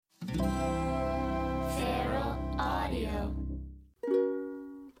Audio.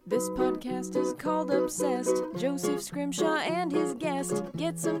 This podcast is called Obsessed. Joseph Scrimshaw and his guest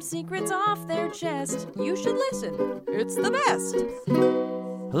get some secrets off their chest. You should listen. It's the best.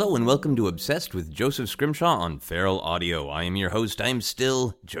 Hello and welcome to Obsessed with Joseph Scrimshaw on Feral Audio. I am your host. I am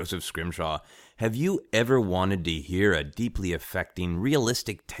still Joseph Scrimshaw. Have you ever wanted to hear a deeply affecting,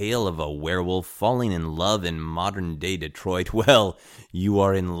 realistic tale of a werewolf falling in love in modern-day Detroit? Well, you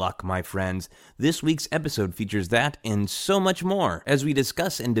are in luck, my friends. This week's episode features that and so much more as we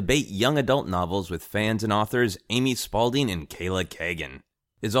discuss and debate young adult novels with fans and authors Amy Spalding and Kayla Cagan.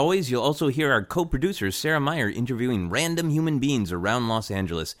 As always, you'll also hear our co-producer Sarah Meyer interviewing random human beings around Los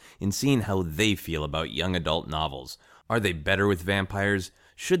Angeles and seeing how they feel about young adult novels. Are they better with vampires?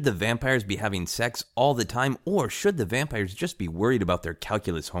 Should the vampires be having sex all the time, or should the vampires just be worried about their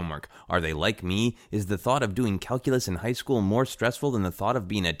calculus homework? Are they like me? Is the thought of doing calculus in high school more stressful than the thought of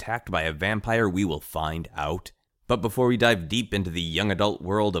being attacked by a vampire? We will find out. But before we dive deep into the young adult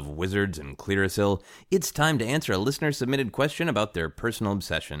world of wizards and Clearasil, it's time to answer a listener-submitted question about their personal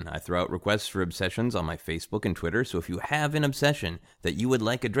obsession. I throw out requests for obsessions on my Facebook and Twitter, so if you have an obsession that you would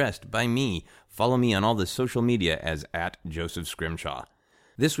like addressed by me, follow me on all the social media as @JosephScrimshaw.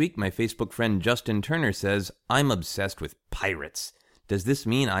 This week, my Facebook friend Justin Turner says, I'm obsessed with pirates. Does this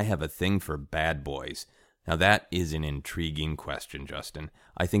mean I have a thing for bad boys? Now that is an intriguing question, Justin.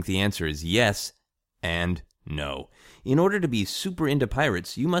 I think the answer is yes and no. In order to be super into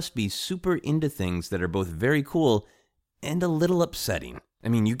pirates, you must be super into things that are both very cool and a little upsetting. I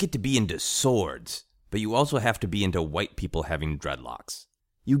mean, you get to be into swords, but you also have to be into white people having dreadlocks.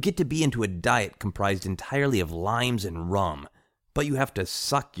 You get to be into a diet comprised entirely of limes and rum, but you have to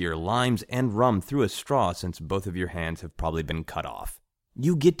suck your limes and rum through a straw since both of your hands have probably been cut off.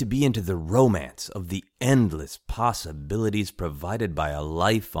 You get to be into the romance of the endless possibilities provided by a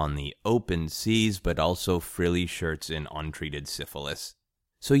life on the open seas, but also frilly shirts and untreated syphilis.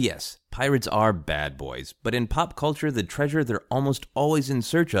 So yes, pirates are bad boys, but in pop culture, the treasure they're almost always in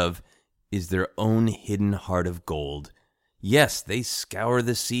search of is their own hidden heart of gold. Yes, they scour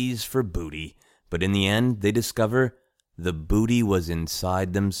the seas for booty, but in the end, they discover the booty was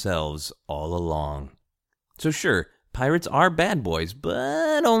inside themselves all along. So sure, pirates are bad boys,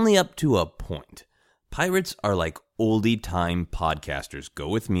 but only up to a point. Pirates are like oldie-time podcasters. Go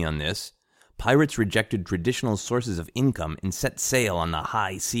with me on this. Pirates rejected traditional sources of income and set sail on the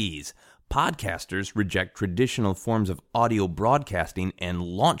high seas. Podcasters reject traditional forms of audio broadcasting and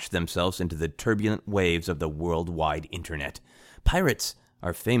launch themselves into the turbulent waves of the worldwide internet. Pirates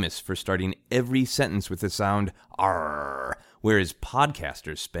are famous for starting every sentence with the sound "arr," whereas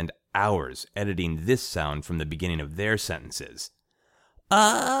podcasters spend hours editing this sound from the beginning of their sentences.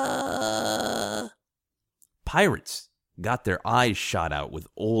 Pirates got their eyes shot out with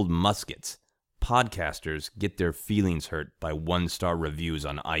old muskets. Podcasters get their feelings hurt by one-star reviews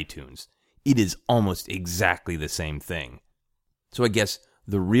on iTunes. It is almost exactly the same thing. So I guess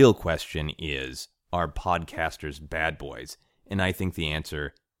the real question is, are podcasters bad boys? And I think the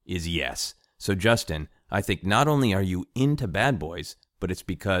answer is yes. So Justin, I think not only are you into bad boys, but it's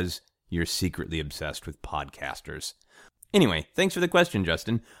because you're secretly obsessed with podcasters. Anyway, thanks for the question,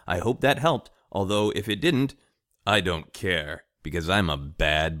 Justin. I hope that helped, although if it didn't, I don't care, because I'm a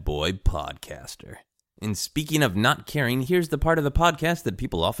bad boy podcaster. And speaking of not caring, here's the part of the podcast that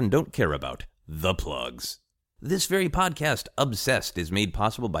people often don't care about, the plugs. This very podcast, Obsessed, is made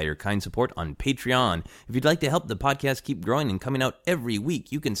possible by your kind support on Patreon. If you'd like to help the podcast keep growing and coming out every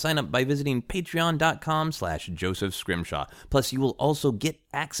week, you can sign up by visiting patreon.com/Joseph Scrimshaw. Plus, you will also get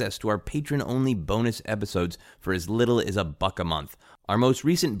access to our patron-only bonus episodes for as little as $1 a month. Our most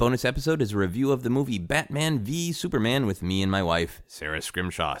recent bonus episode is a review of the movie Batman v Superman with me and my wife, Sarah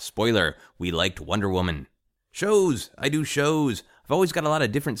Scrimshaw. Spoiler, we liked Wonder Woman. Shows! I do shows! I've always got a lot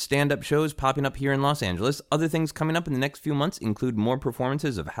of different stand-up shows popping up here in Los Angeles. Other things coming up in the next few months include more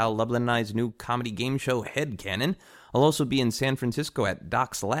performances of Hal Lublin and I's new comedy game show, Headcanon. I'll also be in San Francisco at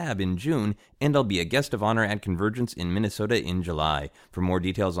Doc's Lab in June, and I'll be a guest of honor at Convergence in Minnesota in July. For more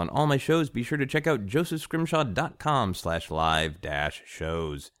details on all my shows, be sure to check out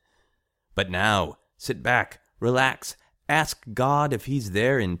josephscrimshaw.com/live-shows. But now, sit back, relax, ask God if he's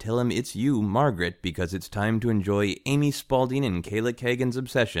there and tell him it's you, Margaret, because it's time to enjoy Amy Spalding and Kayla Cagan's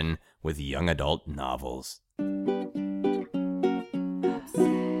obsession with young adult novels.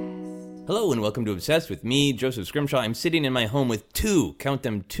 Hello and welcome to Obsessed with me, Joseph Scrimshaw. I'm sitting in my home with two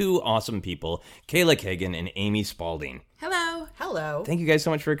awesome people, Kayla Cagan and Amy Spalding. Hello. Hello. Thank you guys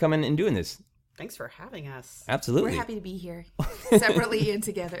so much for coming and doing this. Thanks for having us. Absolutely. We're happy to be here, separately and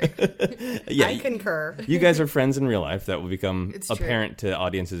together. Yeah, I concur. You guys are friends in real life. That will become It's true. apparent to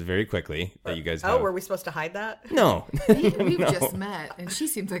audiences very quickly that you guys have. Oh, were we supposed to hide that? No. We've just met, and she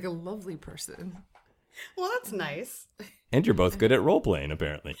seems like a lovely person. Well, that's nice. And you're both good at role-playing,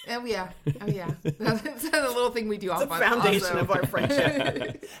 apparently. Oh yeah. That's a little thing we do It's off the on foundation also. of our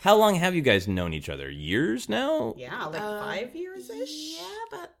friendship. How long have you guys known each other? Years now? Yeah, like 5 years-ish? Yeah,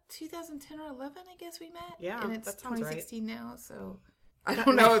 about 2010 or 11, I guess we met. Yeah, and it's that sounds right. 2016 now, so I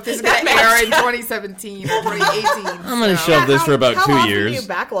don't know if this is going to air in 2017 or 2018. I'm going to shove this for about 2 How often years. do you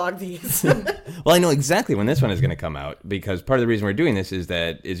backlog these? Well, I know exactly when this one is going to come out because part of the reason we're doing this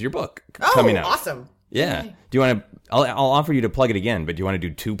is your book coming out. Awesome. Yeah. Do you want to? I'll offer you to plug it again, but do you want to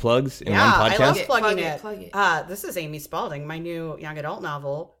do 2 plugs in one podcast? I love plugging Plug it. This is Amy Spalding. My new young adult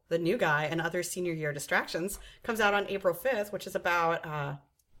novel, The New Guy and Other Senior Year Distractions, comes out on April 5th, which is about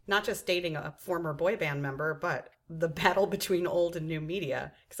not just dating a former boy band member, but the battle between old and new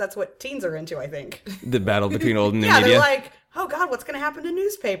media. Because that's what teens are into, I think. The battle between old and new Yeah, media. they're like, oh God, what's going to happen to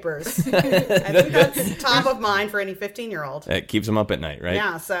newspapers? I think that's top of mind for any 15-year-old. That keeps them up at night, right?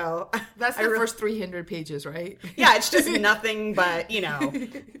 Yeah, so That's the first 300 pages, right? yeah, it's just nothing but,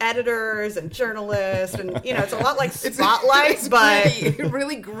 editors and journalists and, it's a lot like Spotlight, It's but gritty,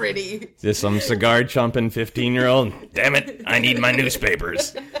 really gritty. Just some cigar chomping 15-year-old. Damn it! I need my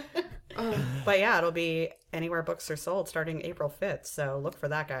newspapers. But yeah, it'll be anywhere books are sold starting April 5th. So look for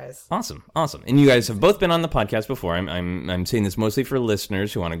that, guys. Awesome. And you guys have both been on the podcast before. I'm saying this mostly for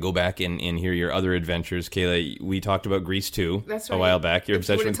listeners who want to go back and hear your other adventures. Kayla, we talked about Grease 2 That's a right. while back. Your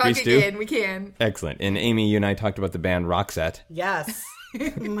obsession with talk Grease 2. again, we can. Excellent. And Amy, you and I talked about the band Roxette. Yes.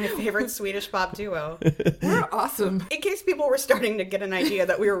 My favorite Swedish pop duo. We're awesome. In case people were starting to get an idea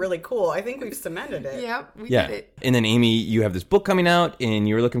that we were really cool, I think we've cemented it. Yeah, we Yeah. did it. And then Amy, you have this book coming out and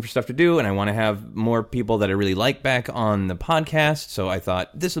you were looking for stuff to do, and I want to have more people that I really like back on the podcast. So I thought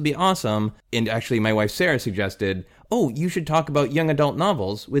this would be awesome. And actually my wife Sarah suggested, oh, you should talk about young adult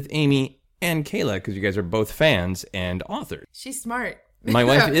novels with Amy and Kayla because you guys are both fans and authors. She's smart. My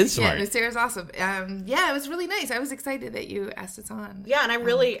wife is smart. Yeah, Sarah's awesome. Yeah, it was really nice. I was excited that you asked us on. Yeah, and I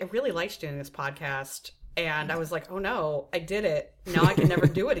really liked doing this podcast. And I was like, oh no, I did it. Now I can never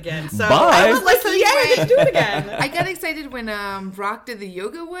do it again. So Bye. I was like, yay, let's do it again. I got excited when Brock did the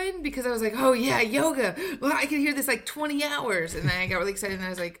yoga one because I was like, oh yeah, yoga. Well, I can hear this like 20 hours. And then I got really excited and I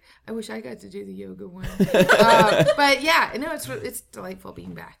was like, I wish I got to do the yoga one. But yeah, no, it's delightful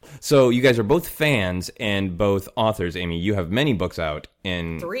being back. So you guys are both fans and both authors. Amy, you have many books out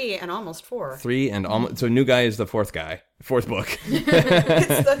in 3 and almost 4. 3 and almost. So New Guy is the fourth book.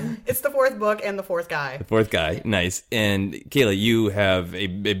 It's the 4th book and the 4th guy. The fourth guy. Nice. And Kayla, you have a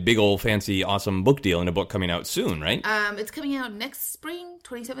big old fancy awesome book deal and a book coming out soon, right? It's coming out next spring,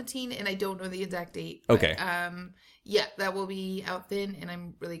 2017, and I don't know the exact date. But, Okay. Yeah, that will be out then, and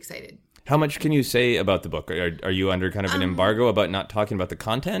I'm really excited. How much can you say about the book? Are you under kind of an embargo about not talking about the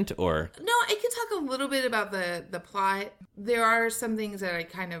content, or? No, I can talk a little bit about the plot. There are some things that I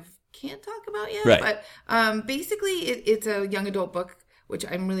kind of can't talk about yet. Right. But basically, it's a young adult book, which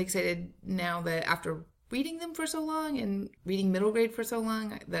I'm really excited now that after reading them for so long and reading middle grade for so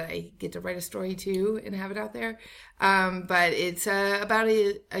long that I get to write a story too and have it out there. But it's about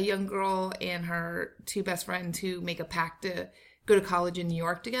a young girl and her 2 best friends who make a pact to go to college in New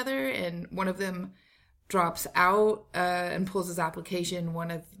York together. And one of them drops out and pulls his application. One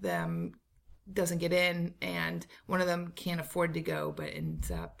of them doesn't get in, and one of them can't afford to go, but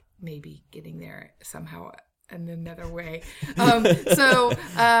ends up maybe getting there somehow in another way. Vampires.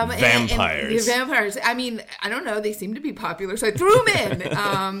 And vampires. I mean, I don't know. They seem to be popular, so I threw them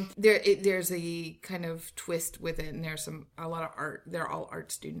in. There's a kind of twist with it, and there's a lot of art. They're all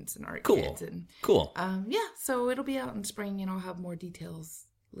art students and art kids. And, Cool. Yeah, so it'll be out in spring, and I'll have more details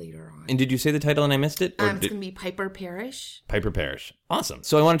later on. And did you say the title and I missed it? It's going to be Piper Parish. Piper Parish. Awesome.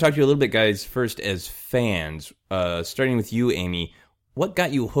 So I want to talk to you a little bit, guys, first as fans, starting with you, Amy. What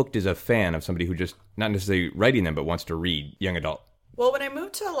got you hooked as a fan of somebody who just, not necessarily writing them, but wants to read young adult? Well, when I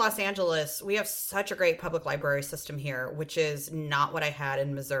moved to Los Angeles, we have such a great public library system here, which is not what I had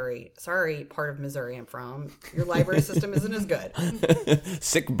in Missouri. Sorry, part of Missouri I'm from. Your library system isn't as good.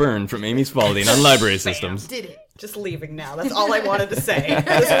 Sick burn from Amy Spalding on library systems. Did it. Just leaving now. That's all I wanted to say.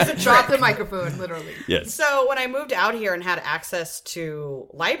 This was a Drop trick. the microphone, literally. Yes. So when I moved out here and had access to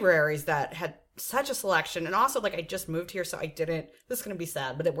libraries that had such a selection, and also I just moved here, so I didn't, this is going to be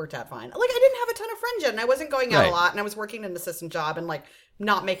sad, but it worked out fine. I didn't have a ton of friends yet, and I wasn't going out Right. a lot, and I was working an assistant job and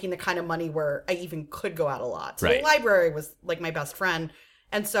not making the kind of money where I even could go out a lot. So Right. the library was my best friend.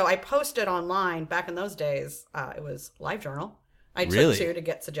 And so I posted online back in those days, it was LiveJournal. I took 2 to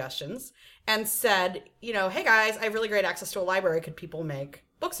get suggestions and said, hey guys, I have really great access to a library. Could people make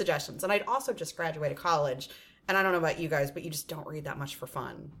book suggestions? And I'd also just graduated college. And I don't know about you guys, but you just don't read that much for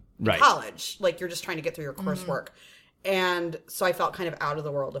fun in college. Like, you're just trying to get through your coursework. And so I felt kind of out of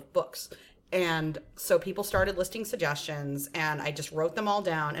the world of books. And so people started listing suggestions, and I just wrote them all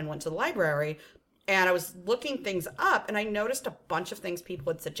down and went to the library. And I was looking things up, and I noticed a bunch of things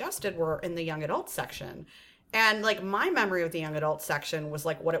people had suggested were in the young adult section. And, like, my memory of the young adult section was,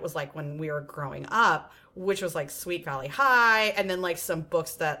 like, what it was like when we were growing up, which was, like, Sweet Valley High, and then, like, some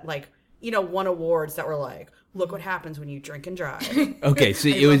books that, like, won awards that were like, look what happens when you drink and drive. Okay, so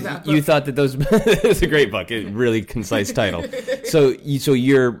you thought that those it was a great book, a really concise title. So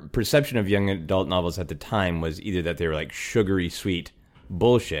your perception of young adult novels at the time was either that they were like sugary sweet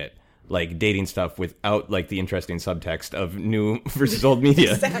bullshit, like dating stuff without like the interesting subtext of new versus old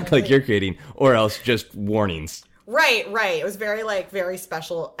media, like you're creating, or else just warnings. Right. It was very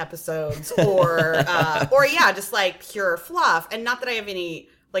special episodes, or yeah, just like pure fluff. And not that I have any,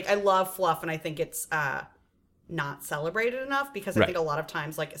 like, I love fluff, and I think it's not celebrated enough, because I think a lot of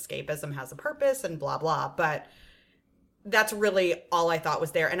times, like, escapism has a purpose and blah blah, but that's really all I thought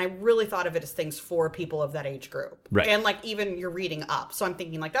was there. And I really thought of it as things for people of that age group, and like, even you're reading up, so I'm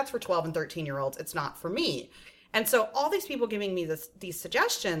thinking like, that's for 12 and 13 year olds, it's not for me. And so all these people giving me these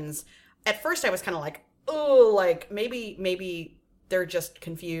suggestions, at first I was kind of like, oh, like maybe they're just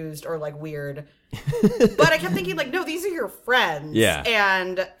confused or like weird. But I kept thinking, like, no, these are your friends. Yeah.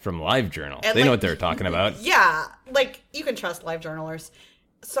 And from LiveJournal. They know what they're talking about. Yeah. Like, you can trust LiveJournalers.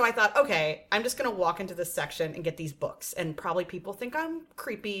 So I thought, okay, I'm just going to walk into this section and get these books. And probably people think I'm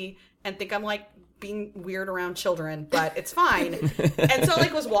creepy and think I'm, like, being weird around children, but it's fine. And so,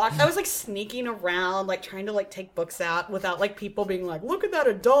 like, I was, like, sneaking around, like, trying to, like, take books out without, like, people being like, look at that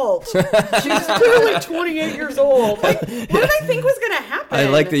adult. She's clearly 28 years old. Like, what did I think was going to happen? I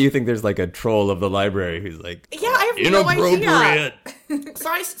like that you think there's, like, a troll of the library who's like, yeah, I have no idea.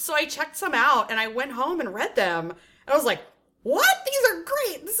 So I checked some out, and I went home and read them, and I was like, what? These are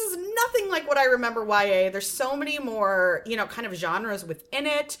great. This is nothing like what I remember YA. There's so many more, kind of genres within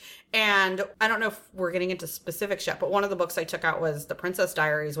it. And I don't know if we're getting into specifics yet, but one of the books I took out was The Princess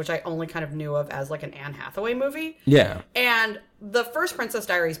Diaries, which I only kind of knew of as like an Anne Hathaway movie. Yeah. And the first Princess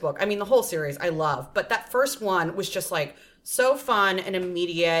Diaries book, I mean, the whole series I love, but that first one was just like so fun and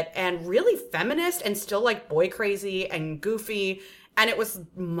immediate and really feminist and still like boy crazy and goofy. And it was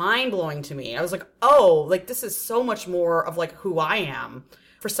mind-blowing to me. I was like, oh, like, this is so much more of, like, who I am,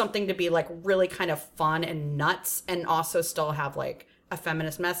 for something to be, like, really kind of fun and nuts and also still have, like, a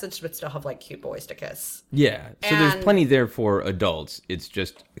feminist message, but still have, like, cute boys to kiss. Yeah. So there's plenty there for adults. It's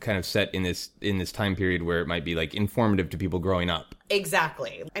just kind of set in this time period where it might be, like, informative to people growing up.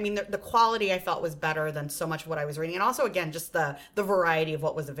 Exactly. I mean, the quality I felt was better than so much of what I was reading. And also, again, just the variety of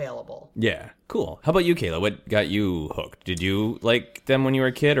what was available. Yeah. Cool. How about you, Kayla? What got you hooked? Did you like them when you were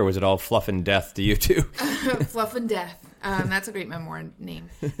a kid, or was it all fluff and death to you too? Fluff and death. That's a great memoir name.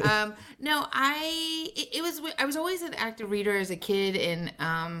 No, I was always an active reader as a kid, and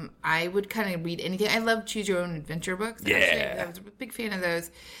I would kind of read anything. I love choose your own adventure books. Yeah. Actually. I was a big fan of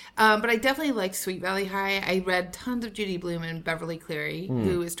those. But I definitely liked Sweet Valley High. I read tons of Judy Blume and Beverly Cleary,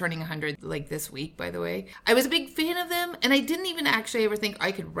 who is turning 100 like this week, by the way. I was a big fan of them, and I didn't even actually ever think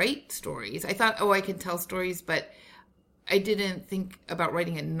I could write stories. I thought, I could tell stories, but I didn't think about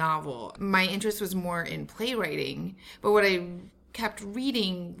writing a novel. My interest was more in playwriting, but what I kept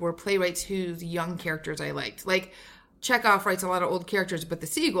reading were playwrights whose young characters I liked. Like, Chekhov writes a lot of old characters, but The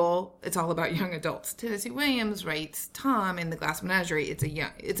Seagull, it's all about young adults. Tennessee Williams writes Tom in The Glass Menagerie. It's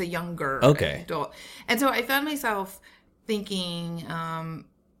a younger adult. And so I found myself thinking,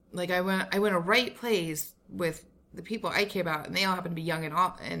 like, I want to write plays with the people I care about, and they all happen to be young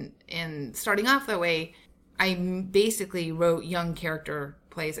and starting off that way. I basically wrote young character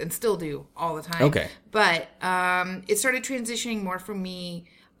plays and still do all the time. Okay. But it started transitioning more for me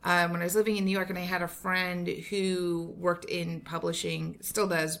when I was living in New York, and I had a friend who worked in publishing, still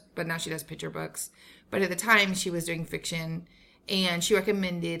does, but now she does picture books. But at the time, she was doing fiction, and she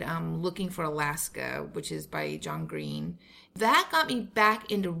recommended Looking for Alaska, which is by John Green. That got me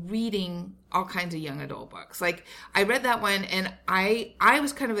back into reading all kinds of young adult books. Like, I read that one, and I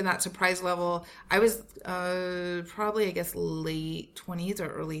was kind of in that surprise level. I was probably, I guess, late 20s or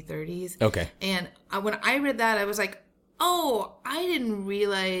early 30s. Okay. And when I read that, I was like, oh, I didn't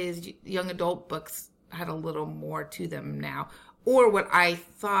realize young adult books had a little more to them now, or what I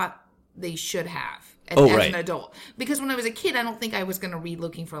thought they should have as an adult. Because when I was a kid, I don't think I was going to read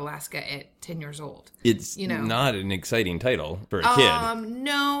Looking for Alaska at 10 years old. It's not an exciting title for a kid.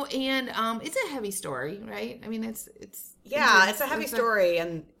 No, and it's a heavy story, right? I mean, it's Yeah, it's a heavy story,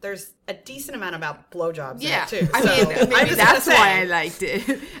 and there's a decent amount about blowblowjobs in it, too. I mean, maybe that's why I liked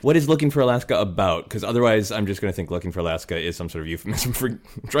it. What is Looking for Alaska about? Because otherwise, I'm just going to think Looking for Alaska is some sort of euphemism for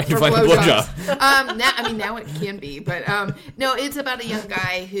trying to find a blowjob. Now it can be, but no, it's about a young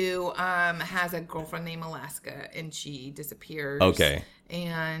guy who has a girlfriend named Alaska, and she disappears. Okay.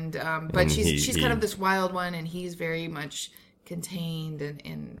 And but she's kind of this wild one, and he's very much contained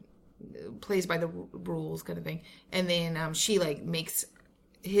and plays by the rules kind of thing. And then she like makes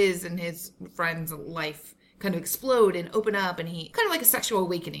his and his friend's life kind of explode and open up, and he kind of like a sexual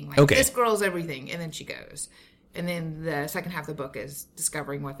awakening, like this girl's everything, and then she goes. And then the second half of the book is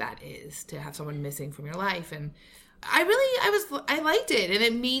discovering what that is, to have someone missing from your life. And I liked it, and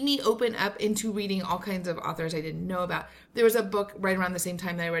it made me open up into reading all kinds of authors I didn't know about. There was a book right around the same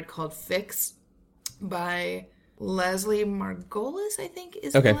time that I read called Fix by Leslie Margolis, I think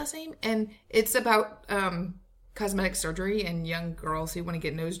is the last name. And it's about cosmetic surgery and young girls who want to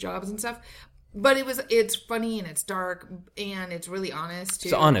get nose jobs and stuff. But it's funny, and it's dark, and it's really honest too.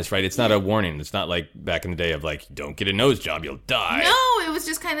 It's honest, right? It's not a warning. It's not like back in the day of like, don't get a nose job, you'll die. No, it was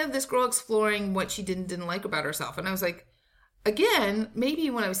just kind of this girl exploring what she didn't like about herself. And I was like, again, maybe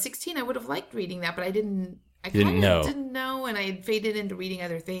when I was 16 I would have liked reading that, but I didn't know, and I had faded into reading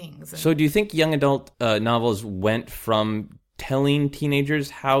other things. So do you think young adult novels went from telling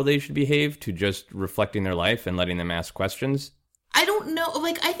teenagers how they should behave to just reflecting their life and letting them ask questions? I don't know.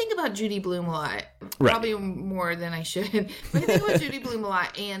 Like, I think about Judy Blume a lot. Probably more than I should. But I think about Judy Blume a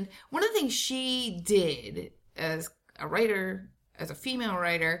lot. And one of the things she did as a writer, as a female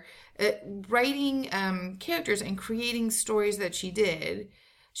writer, writing characters and creating stories that she did,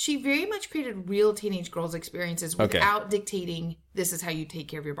 she very much created real teenage girls' experiences without dictating, this is how you take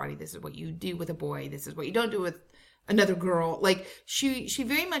care of your body, this is what you do with a boy, this is what you don't do with another girl. Like, she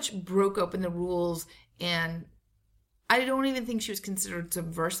very much broke open the rules, and I don't even think she was considered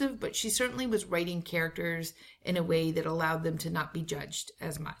subversive, but she certainly was writing characters in a way that allowed them to not be judged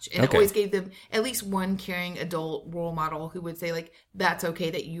as much. And it always gave them at least one caring adult role model who would say, like, that's okay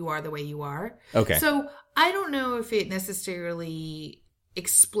that you are the way you are. Okay. So I don't know if it necessarily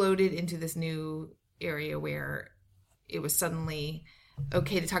exploded into this new area where it was suddenly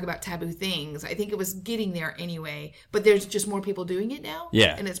okay to talk about taboo things. I think it was getting there anyway, but there's just more people doing it now.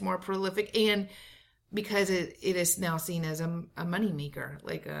 Yeah. And it's more prolific. And because it is now seen as a moneymaker.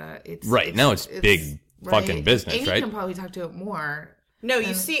 Like, it's big fucking business, Amy right? You can probably talk to it more. No,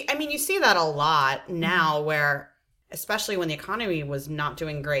 you see that a lot now where, especially when the economy was not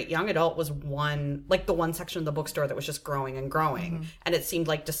doing great, young adult was the one section of the bookstore that was just growing and growing. Mm-hmm. And it seemed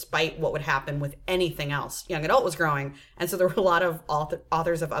like despite what would happen with anything else, young adult was growing. And so there were a lot of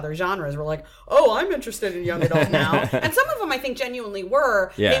authors of other genres were like, oh, I'm interested in young adult now. And some of them I think genuinely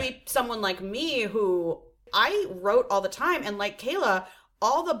were. Yeah. Maybe someone like me who I wrote all the time. And like Kayla,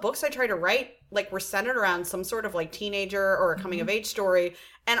 all the books I tried to write were centered around some sort of coming-of-age story,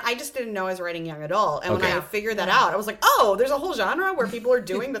 and I just didn't know I was writing young adult. And when I figured that out, I was like, oh, there's a whole genre where people are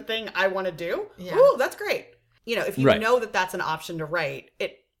doing the thing I want to do? Yeah. Ooh, that's great. If you know that that's an option to write,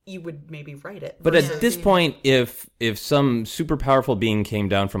 you would maybe write it. But at this point, if some super powerful being came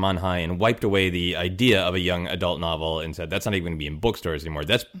down from on high and wiped away the idea of a young adult novel and said, that's not even going to be in bookstores anymore,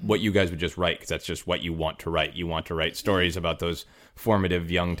 that's what you guys would just write, because that's just what you want to write. You want to write stories about those formative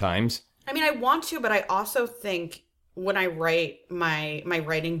young times. I mean, I want to, but I also think when I write, my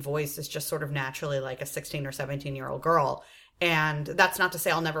writing voice is just sort of naturally like a 16 or 17-year-old girl. And that's not to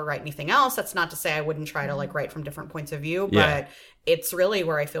say I'll never write anything else. That's not to say I wouldn't try to write from different points of view. But it's really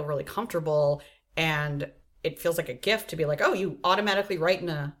where I feel really comfortable. And it feels like a gift to be like, oh, you automatically write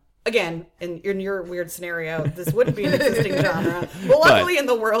in your weird scenario, this wouldn't be an existing genre. Well, luckily in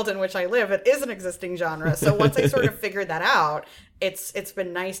the world in which I live, it is an existing genre. So once I sort of figured that out, it's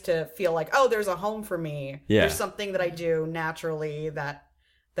been nice to feel like, oh, there's a home for me. Yeah. There's something that I do naturally that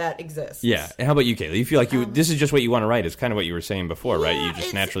exists. Yeah. And how about you, Kayla? You feel like this is just what you want to write. It's kind of what you were saying before, right? You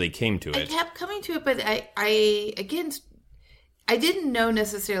just naturally came to it. I kept coming to it, but I didn't know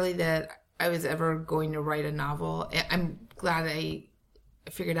necessarily that I was ever going to write a novel. I'm glad I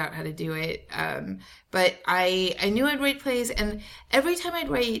figured out how to do it. But I knew I'd write plays, and every time I'd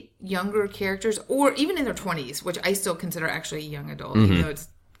write younger characters, or even in their 20s, which I still consider actually young adult, even though it's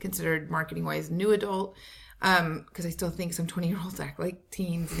considered marketing-wise new adult, because I still think some 20-year-olds act like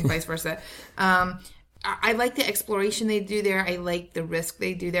teens and vice versa. I like the exploration they do there. I like the risk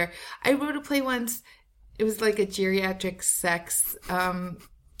they do there. I wrote a play once. It was like a geriatric sex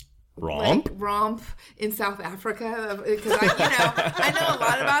Romp? Like romp in South Africa, because I know a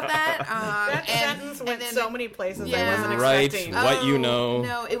lot about that. That sentence went so many places I wasn't right, expecting. what you know.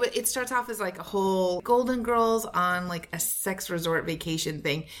 No, it starts off as like a whole Golden Girls on like a sex resort vacation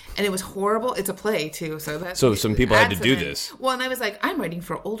thing, and it was horrible. It's a play too, so some people had to do this. Well, and I was like, I'm writing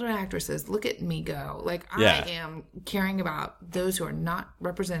for older actresses. Look at me go! Like I am caring about those who are not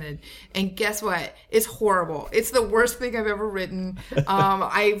represented. And guess what? It's horrible. It's the worst thing I've ever written.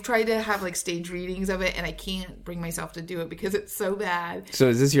 I've tried to have like stage readings of it, and I can't bring myself to do it because it's so bad. So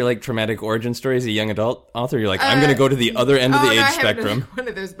is this your like traumatic origin story as a young adult author? You're like, I'm going to go to the other end of the age spectrum. One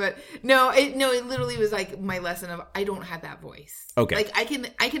of those, but it literally was like my lesson of I don't have that voice. Okay. Like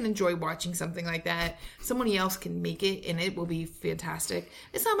I can enjoy watching something like that. Somebody else can make it, and it will be fantastic.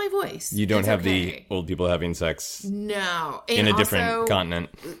 It's not my voice. You don't have the old people having sex. No, and in a different continent.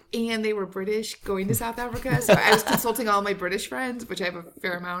 And they were British going to South Africa, so I was consulting all my British friends, which I have a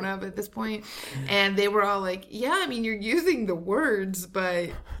fair amount of at this point, and they were all like, "Yeah, I mean, you're using the words, but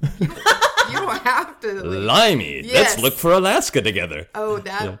you don't have to." Like, Limey, let's look for Alaska together. Oh,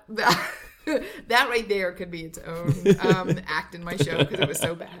 that right there could be its own act in my show because it was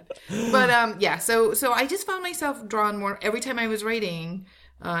so bad. But so I just found myself drawn more every time I was writing.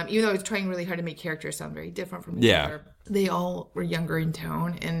 Even though I was trying really hard to make characters sound very different from each other, they all were younger in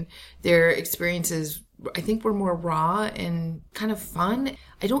tone, and their experiences, I think, were more raw and kind of fun.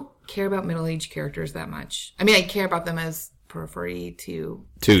 I don't care about middle-aged characters that much. I mean, I care about them as periphery to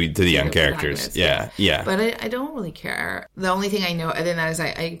the young characters. Yeah. But I don't really care. The only thing I know other than that is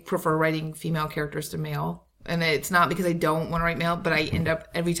I prefer writing female characters to male. And it's not because I don't want to write male, but I end up,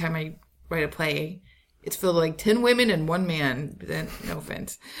 every time I write a play, it's filled with like 10 women and 1 man. Then, no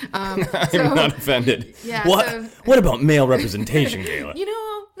offense. I'm not offended. Yeah, what about male representation, Kayla?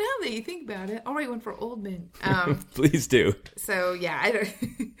 Now that you think about it, I'll write one for old men. Please do. So yeah,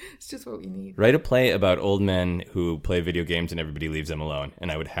 it's just what we need. Write a play about old men who play video games and everybody leaves them alone,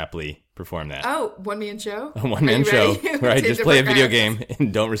 and I would happily perform that. Oh, one-man show? A one-man show where I just play a video game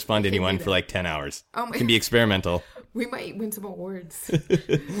and don't respond to anyone for like 10 hours. It can be experimental. We might win some awards.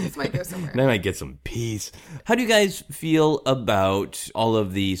 This might go somewhere. And I might get some peace. How do you guys feel about all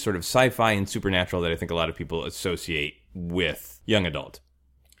of the sort of sci-fi and supernatural that I think a lot of people associate with young adult?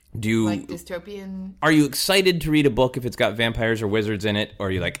 Like dystopian? Are you excited to read a book if it's got vampires or wizards in it? Or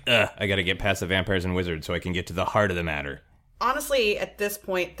are you like, I got to get past the vampires and wizards so I can get to the heart of the matter? Honestly, at this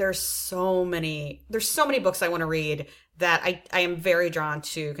point, there's so many books I want to read that I am very drawn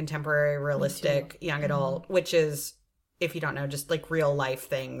to contemporary, realistic, young adult, which is, if you don't know, just like real life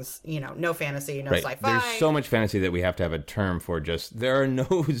things, no fantasy, no sci-fi. There's so much fantasy that we have to have a term for just, there are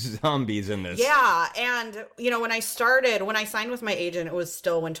no zombies in this. Yeah. And, when I signed with my agent, it was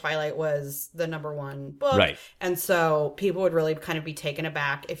still when Twilight was the #1 book. Right. And so people would really kind of be taken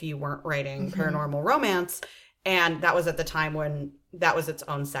aback if you weren't writing paranormal romance. And that was at the time when that was its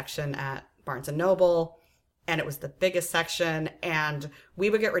own section at Barnes & Noble. And it was the biggest section. And we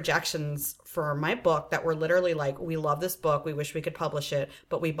would get rejections for my book that were literally like, we love this book. We wish we could publish it.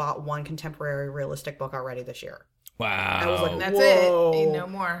 But we bought one contemporary realistic book already this year. Wow. I was like, that's whoa. it. No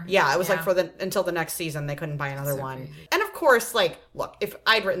more. Yeah, it was like until the next season, they couldn't buy another one. Crazy. And of course, look, if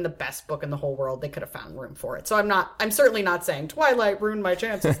I'd written the best book in the whole world, they could have found room for it. So I'm certainly not saying Twilight ruined my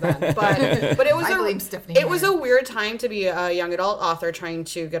chances then. But it was a weird time to be a young adult author trying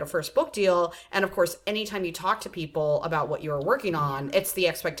to get a first book deal. And of course, anytime you talk to people about what you were working on, it's the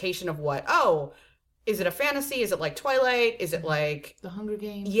expectation of is it a fantasy? Is it like Twilight? Is it like The Hunger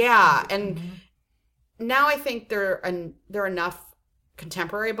Games? Yeah. And now I think there are enough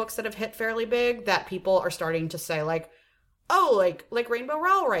contemporary books that have hit fairly big that people are starting to say like Rainbow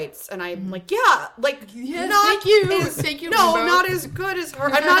Rowell writes, and I'm like, thank you. No, Rainbow. not as good as her.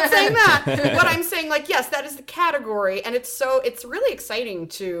 I'm not saying that, but I'm saying yes, that is the category, and it's really exciting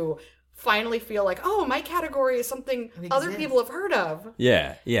to finally feel like, my category is something other people have heard of.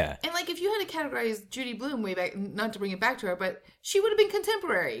 Yeah. And if you had to categorize Judy Blume way back, not to bring it back to her, but she would have been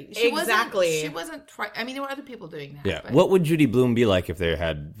contemporary. Exactly. She wasn't. There were other people doing that. Yeah. What would Judy Blume be like if they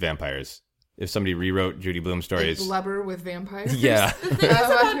had vampires? If somebody rewrote Judy Blume stories, like blubber with vampires. Yeah. The thing is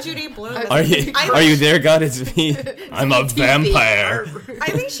about Judy Blume. Are you there, God? It's me. I'm a vampire.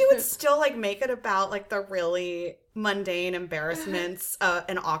 I think she would still make it about the really mundane embarrassments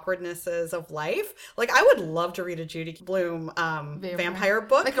and awkwardnesses of life. I would love to read a Judy Blume vampire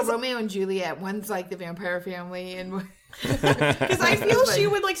book, like a Romeo and Juliet. One's the vampire family, and because I feel she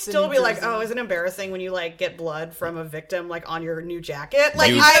would still be is it embarrassing when you get blood from a victim on your new jacket?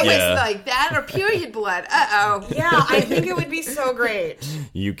 I was like that, or period blood. Yeah, I think it would be so great.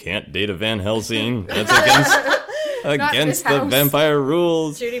 You can't date a Van Helsing. That's against Against the vampire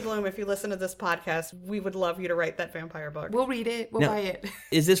rules. Judy Blume, if you listen to this podcast, we would love you to write that vampire book. We'll read it. We'll buy it.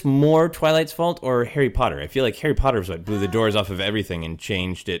 Is this more Twilight's fault or Harry Potter? I feel like Harry Potter was what blew the doors off of everything and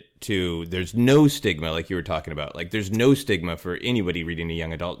changed it to there's no stigma, like you were talking about. Like there's no stigma for anybody reading a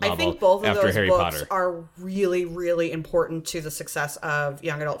young adult novel. I think both of after those Harry books Potter are really, really important to the success of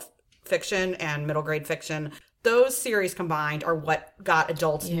young adult fiction and middle grade fiction. Those series combined are what got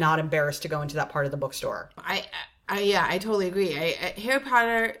adults not embarrassed to go into that part of the bookstore. I totally agree. Harry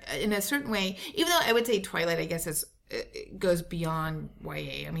Potter, in a certain way, even though I would say Twilight, I guess, goes beyond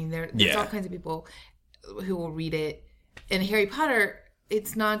YA. I mean, there's all kinds of people who will read it. And Harry Potter,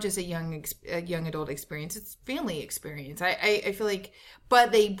 it's not just a young adult experience; it's family experience. I feel like,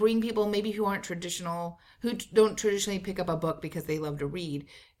 but they bring people maybe who aren't traditional, who don't traditionally pick up a book because they love to read,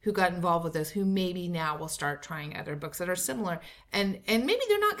 who got involved with this, who maybe now will start trying other books that are similar, and maybe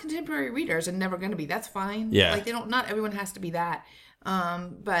they're not contemporary readers and never going to be. That's fine. Yeah, like not everyone has to be that.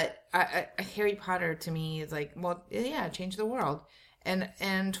 But Harry Potter to me is like, well, yeah, change the world,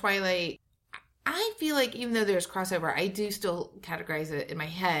 and Twilight. I feel like even though there's crossover, I do still categorize it in my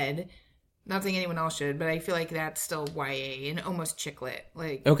head. Not saying anyone else should, but I feel like that's still YA and almost chick lit.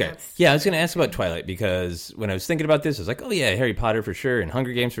 Like, okay. Yeah, I was going to ask about Twilight because when I was thinking about this, I was like, oh yeah, Harry Potter for sure and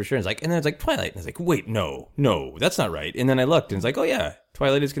Hunger Games for sure. And then it's like Twilight. And I was like, wait, no, that's not right. And then I looked and it's like, oh yeah,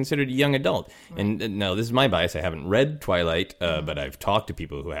 Twilight is considered a young adult. Right. And no, this is my bias. I haven't read Twilight, but I've talked to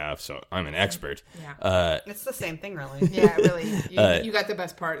people who have, so I'm an expert. Yeah. It's the same thing, really. Yeah, really. You got the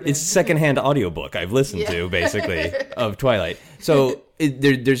best part. It's secondhand audiobook I've listened to, basically, of Twilight. So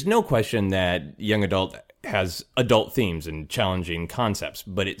there's no question that young adult has adult themes and challenging concepts,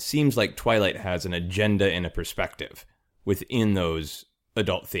 but it seems like Twilight has an agenda and a perspective within those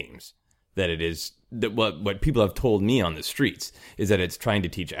adult themes. That it is that what people have told me on the streets is that it's trying to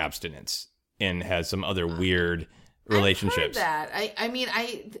teach abstinence and has some other weird relationships. I've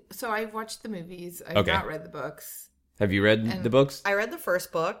heard that. I've watched the movies. I've not read the books. Have you read the books? I read the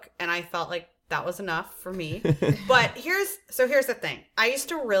first book and I felt like that was enough for me. But here's the thing. I used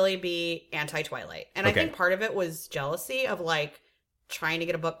to really be anti-Twilight. And I think part of it was jealousy of like trying to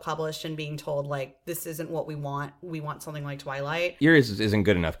get a book published and being told like this isn't what we want something like Twilight. Yours isn't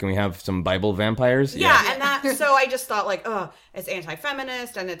good enough. Can we have some Bible vampires? And so I just thought like, oh, it's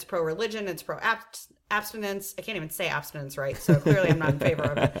anti-feminist and it's pro-religion, it's pro-abstinence. I can't even say abstinence right, so clearly I'm not in favor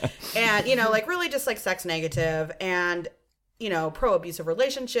of it. And like really just like sex negative and pro-abusive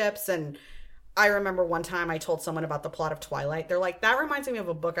relationships. And I remember one time I told someone about the plot of Twilight. They're like, that reminds me of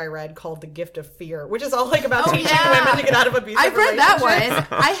a book I read called The Gift of Fear, which is all like about teaching women to get out of abusive I've read relationships. that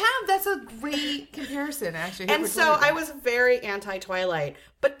one. I have. That's a great comparison, actually. And so I was very anti-Twilight.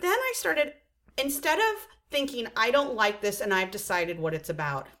 But then I started, instead of thinking, I don't like this and I've decided what it's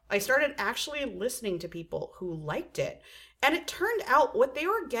about, I started actually listening to people who liked it. And it turned out what they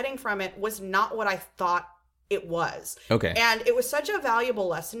were getting from it was not what I thought it was. Okay. And it was such a valuable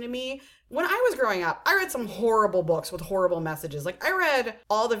lesson to me. When I was growing up, I read some horrible books with horrible messages. Like, I read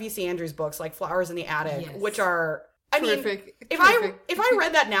all the V.C. Andrews books, like Flowers in the Attic, which are... Terrific. If I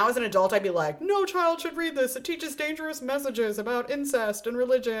read that now as an adult, I'd be like, no child should read this. It teaches dangerous messages about incest and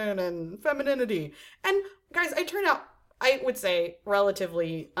religion and femininity. And, guys, I turned out, I would say,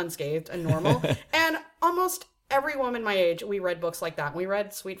 relatively unscathed and normal. And almost every woman my age, we read books like that. We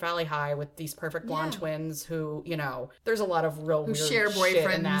read Sweet Valley High with these perfect blonde twins who, there's a lot of real weird share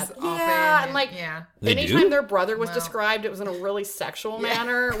shit in that. Often. Yeah, and like, anytime their brother was described, it was in a really sexual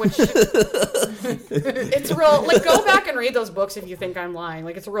manner, which it's real. Like, go back and read those books if you think I'm lying.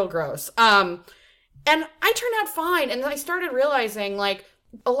 Like, it's real gross. And I turned out fine, and then I started realizing, like,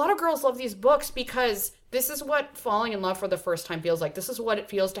 a lot of girls love these books because this is what falling in love for the first time feels like. This is what it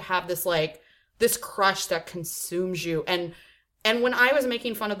feels to have this, like, this crush that consumes you. And when I was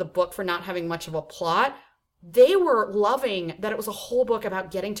making fun of the book for not having much of a plot, they were loving that it was a whole book about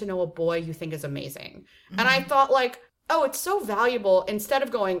getting to know a boy you think is amazing. Mm-hmm. And I thought like, oh, it's so valuable, instead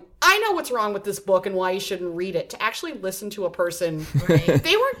of going, I know what's wrong with this book and why you shouldn't read it, to actually listen to a person. Right.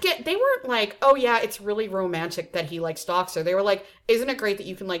 They weren't like, oh yeah, it's really romantic that he like stalks her. They were like, isn't it great that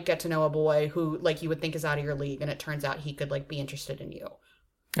you can like get to know a boy who like you would think is out of your league, and it turns out he could like be interested in you.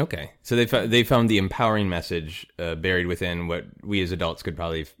 Okay, so they found the empowering message buried within what we as adults could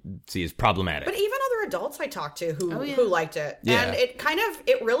probably see as problematic. But even other adults I talked to who liked it, and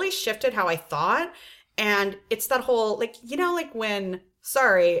it really shifted how I thought. And it's that whole like like when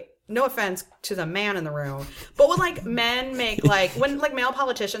no offense to the man in the room, but when like men make like when like male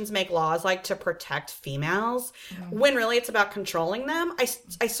politicians make laws like to protect females, when really it's about controlling them,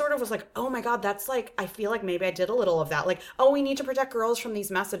 I sort of was like, oh my God, that's like, I feel like maybe I did a little of that. Like, oh, we need to protect girls from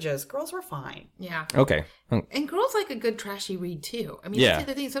these messages. Girls were fine. Yeah. Okay. And girls like a good trashy read too. I mean, that's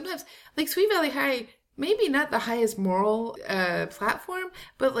the other thing. Sometimes, like Sweet Valley High, maybe not the highest moral platform,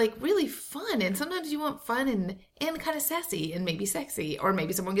 but like really fun. And sometimes you want fun and kind of sassy and maybe sexy, or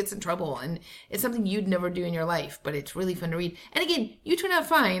maybe someone gets in trouble and it's something you'd never do in your life, but it's really fun to read. And again, you turn out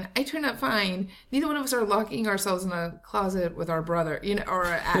fine. I turn out fine. Neither one of us are locking ourselves in a closet with our brother, or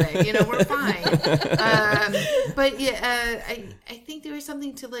our attic. We're fine. But yeah, I think there is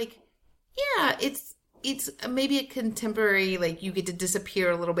something to like, yeah, it's maybe a contemporary, like you get to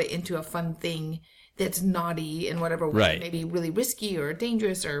disappear a little bit into a fun thing that's naughty in whatever way, right. Maybe really risky or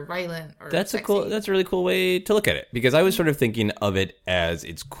dangerous or violent or that's sexy. That's a really cool way to look at it, because I was sort of thinking of it as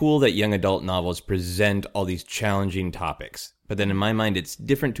it's cool that young adult novels present all these challenging topics, but then in my mind it's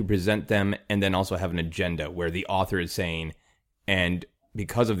different to present them and then also have an agenda where the author is saying, and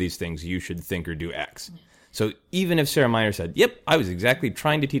because of these things you should think or do X. So even if Sarah Meyer said, yep, I was exactly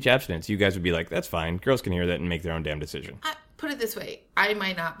trying to teach abstinence, you guys would be like, that's fine, girls can hear that and make their own damn decision. Put it this way, I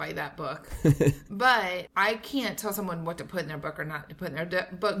might not buy that book, but I can't tell someone what to put in their book or not to put in their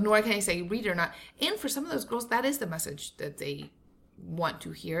book, nor can I say read or not. And for some of those girls, that is the message that they want to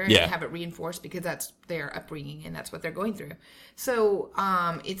hear and have it reinforced because that's their upbringing and that's what they're going through. So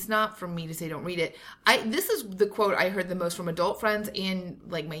it's not for me to say don't read it. This is the quote I heard the most from adult friends and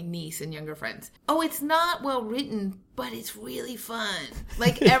like my niece and younger friends. Oh, it's not well written, but it's really fun.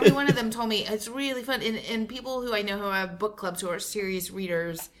 Like every one of them told me it's really fun. And people who I know who have book clubs who are serious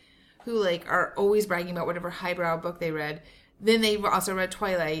readers who like are always bragging about whatever highbrow book they read. Then they also read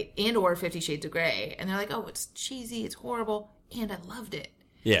Twilight and or 50 Shades of Grey. And they're like, oh, it's cheesy, it's horrible. And I loved it.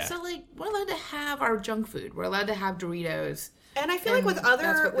 Yeah. So like we're allowed to have our junk food. We're allowed to have Doritos. And I feel like with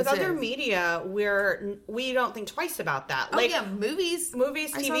other media, we don't think twice about that. Oh like yeah, movies,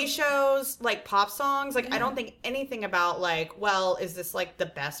 TV shows, like pop songs. Like I don't think anything about like, well, is this like the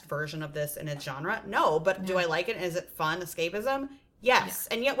best version of this in its genre? No, but do I like it? Is it fun escapism? Yes.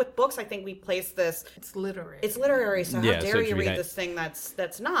 Yeah. And yet with books, I think we place this. It's literary. So how dare you read this thing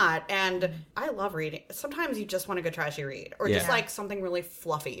that's not? And I love reading. Sometimes you just want a good trashy read, or just like something really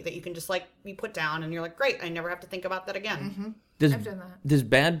fluffy that you can just like you put down and you're like, great, I never have to think about that again. Mm-hmm. I've done that. Does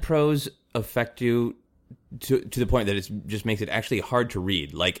bad prose affect you to the point that it just makes it actually hard to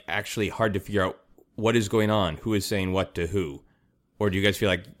read? Like actually hard to figure out what is going on, who is saying what to who? Or do you guys feel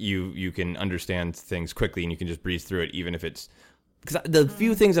like you can understand things quickly and you can just breeze through it even if it's... Because the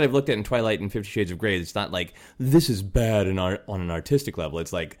few things that I've looked at in Twilight and 50 Shades of Grey, it's not like, this is bad on an artistic level.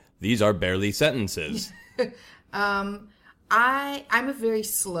 It's like, these are barely sentences. I'm a very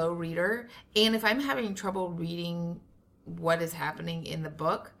slow reader. And if I'm having trouble reading what is happening in the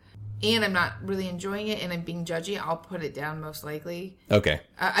book, and I'm not really enjoying it, and I'm being judgy, I'll put it down most likely. Okay.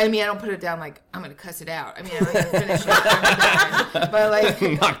 I mean, I don't put it down like, I'm going to cuss it out. I mean, I'm not going to finish it. But like...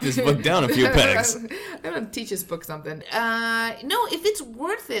 Knock this book down a few pegs. I'm going to teach this book something. No, if it's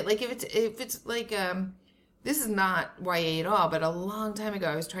worth it. Like, if it's like... this is not YA at all, but a long time ago,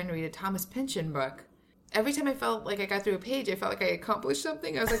 I was trying to read a Thomas Pynchon book. Every time I felt like I got through a page, I felt like I accomplished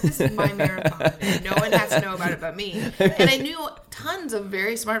something. I was like, this is my marathon. And no one has to know about it but me. And I knew tons of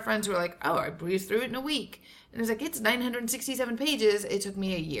very smart friends who were like, oh, I breezed through it in a week. And I was like, it's 967 pages. It took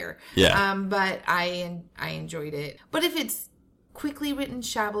me a year. Yeah. But I enjoyed it. But if it's quickly written,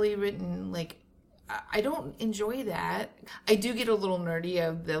 shabbily written, like, I don't enjoy that. I do get a little nerdy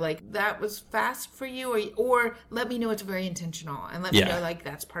of the, like, that was fast for you, or let me know it's very intentional, and let me know, like,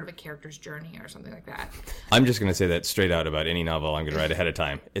 that's part of a character's journey or something like that. I'm just going to say that straight out about any novel I'm going to write ahead of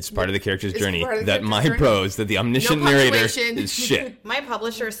time. It's part of the character's journey that my prose, that the omniscient narrator is shit. My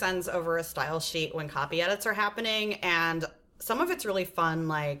publisher sends over a style sheet when copy edits are happening, and some of it's really fun,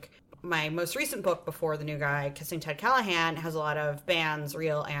 like... My most recent book before The New Guy, Kissing Ted Callahan, has a lot of bands,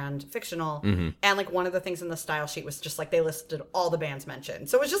 real and fictional. Mm-hmm. And like one of the things in the style sheet was just like they listed all the bands mentioned.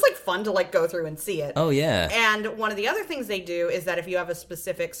 So it was just like fun to like go through and see it. Oh, yeah. And one of the other things they do is that if you have a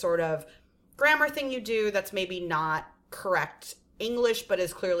specific sort of grammar thing you do that's maybe not correct English but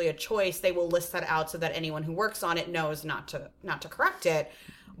is clearly a choice, they will list that out so that anyone who works on it knows not to correct it.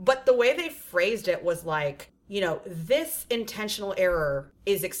 But the way they phrased it was like, you know, this intentional error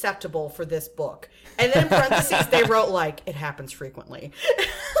is acceptable for this book. And then in parentheses, they wrote, like, it happens frequently.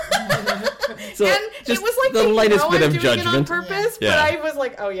 So and it was like, the lightest bit of doing judgment. It on purpose, Yeah. but I was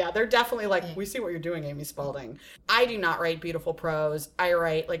like, oh yeah, they're definitely like, we see what you're doing, Amy Spalding. I do not write beautiful prose. I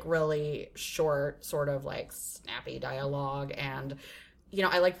write like really short, sort of like snappy dialogue, and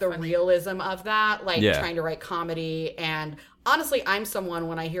I like the realism of that, like Yeah. trying to write comedy. And honestly, I'm someone,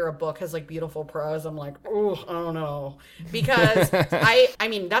 when I hear a book has like beautiful prose, I'm like, oh, I don't know. Because I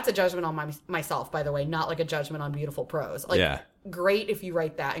mean, that's a judgment on myself, by the way, not like a judgment on beautiful prose. Like, Yeah. great if you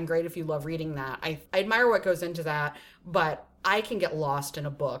write that and great if you love reading that. I admire what goes into that, but I can get lost in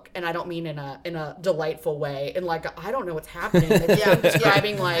a book, and I don't mean in a delightful way. And like, I don't know what's happening. I'm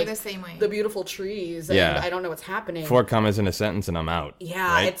describing like the same way. the beautiful trees, and I don't know what's happening. 4 commas in a sentence and I'm out.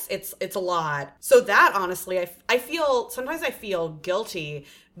 Yeah, right? it's a sometimes I feel guilty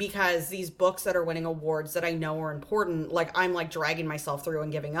because these books that are winning awards that I know are important, like I'm like dragging myself through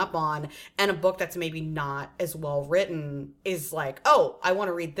and giving up on, and a book that's maybe not as well written is like, oh, I want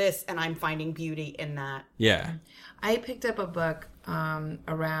to read this, and I'm finding beauty in that. Yeah. I picked up a book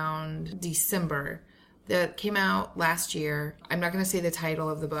around December that came out last year. I'm not going to say the title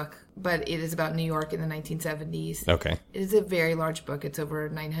of the book, but it is about New York in the 1970s. Okay. It is a very large book. It's over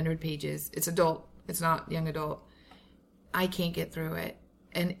 900 pages. It's adult. It's not young adult. I can't get through it.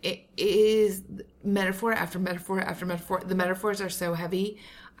 And it is metaphor after metaphor after metaphor. The metaphors are so heavy.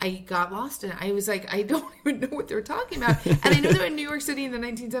 I got lost in it. I was like, I don't even know what they're talking about. And I know they're in New York City in the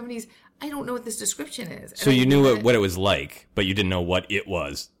 1970s. I don't know what this description is. So you knew what it was like, but you didn't know what it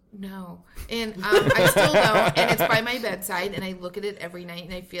was. No. And I still don't. And it's by my bedside. And I look at it every night.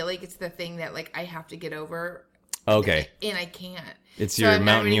 And I feel like it's the thing that like I have to get over. Okay. And I can't. It's So your I'm not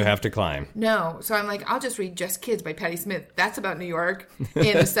mountain you reading- have to climb. No. So I'm like, I'll just read Just Kids by Patti Smith. That's about New York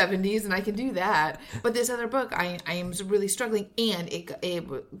in the 70s, and I can do that. But this other book, I am really struggling, and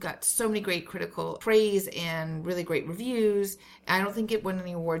it got so many great critical praise and really great reviews. I don't think it won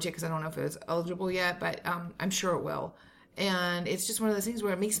any awards yet because I don't know if it was eligible yet, but I'm sure it will. And it's just one of those things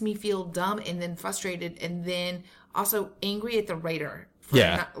where it makes me feel dumb and then frustrated and then also angry at the writer.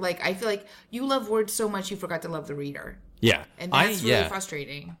 Yeah. Like, I feel like you love words so much you forgot to love the reader. Yeah. And that's really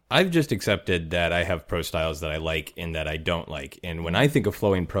frustrating. I've just accepted that I have prose styles that I like and that I don't like. And when I think of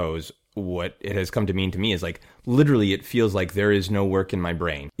flowing prose, what it has come to mean to me is like literally it feels like there is no work in my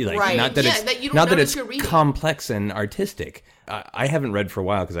brain. Like, Right. Not that Yeah, it's, that you don't not that notice it's you're reading. complex and artistic. I haven't read for a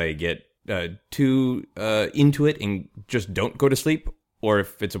while because I get too into it and just don't go to sleep. Or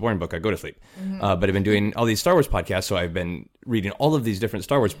if it's a boring book, I go to sleep. But I've been doing all these Star Wars podcasts, so I've been reading all of these different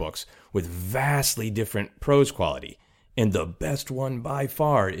Star Wars books with vastly different prose quality. And the best one by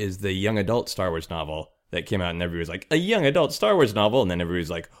far is the young adult Star Wars novel that came out, and everybody was like, a young adult Star Wars novel? And then everybody was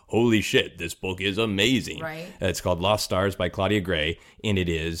like, holy shit, this book is amazing. Right. It's called Lost Stars by Claudia Gray, and it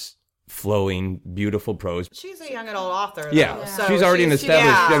is flowing, beautiful prose. She's a young adult author, though. Yeah, So she's already an established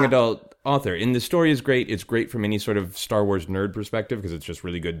yeah. young adult author. And the story is great. It's great from any sort of Star Wars nerd perspective because it's just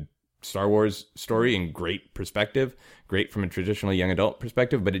really good Star Wars story and great perspective. Great from a traditional young adult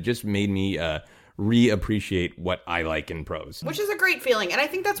perspective, but it just made me reappreciate what I like in prose. Which is a great feeling. And I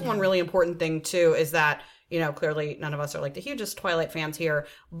think that's one really important thing, too, is that, clearly none of us are like the hugest Twilight fans here,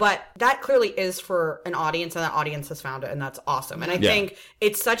 but that clearly is for an audience, and that audience has found it, and that's awesome. And I think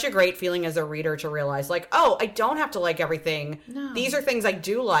it's such a great feeling as a reader to realize, like, oh, I don't have to like everything. No. These are things I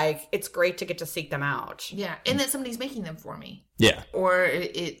do like. It's great to get to seek them out. Yeah. And that somebody's making them for me. Yeah. Or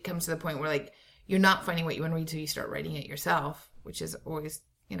it comes to the point where, like, you're not finding what you want to read till you start writing it yourself, which is always,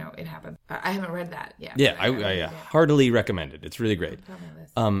 it happens. I haven't read that yet. Yeah, I heartily recommend it. It's really great.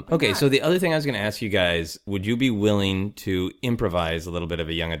 Okay, so the other thing I was going to ask you guys, would you be willing to improvise a little bit of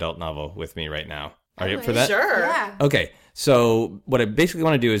a young adult novel with me right now? Are you up for that? Sure. Yeah. Okay, so what I basically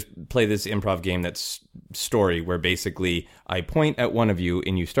want to do is play this improv game that's story, where basically I point at one of you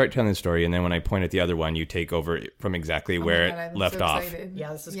and you start telling the story, and then when I point at the other one, you take over from exactly where it left off.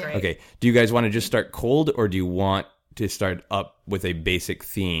 Yeah, this is great. Okay, do you guys want to just start cold, or do you want to start up with a basic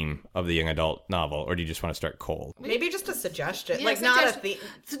theme of the young adult novel, or do you just want to start cold? Maybe just a suggestion. Yeah, like, not a suggestion.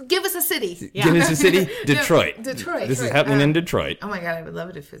 So give us a city. Yeah. Give us a city, Detroit. No, Detroit. This is happening in Detroit. Oh my God, I would love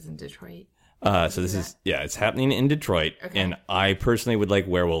it if it's in Detroit. So this is, it's happening in Detroit, and I personally would like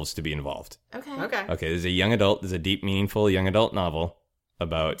werewolves to be involved. Okay. Okay. Okay, there's a deep, meaningful young adult novel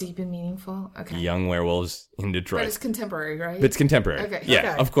about Deep and meaningful. Okay. young werewolves in Detroit. But it's contemporary, right? It's contemporary. Okay.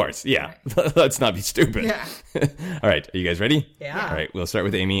 Yeah, Okay. of course. Yeah. Let's not be stupid. Yeah. All right, are you guys ready? Yeah. All right, we'll start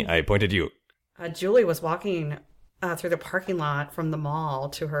with Amy. I pointed you. Julie was walking through the parking lot from the mall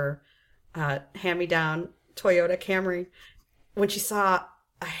to her hand-me-down Toyota Camry when she saw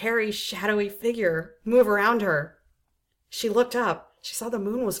a hairy, shadowy figure move around her. She looked up. She saw the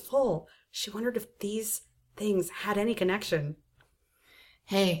moon was full. She wondered if these things had any connection.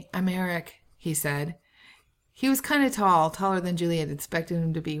 Hey, I'm Eric, he said. He was kind of tall, taller than Julie had expected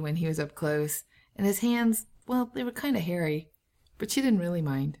him to be when he was up close. And his hands, well, they were kind of hairy. But she didn't really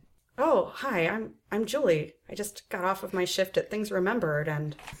mind. Oh, hi, I'm Julie. I just got off of my shift at Things Remembered,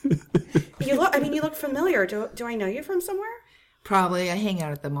 and you look familiar. Do I know you from somewhere? Probably. I hang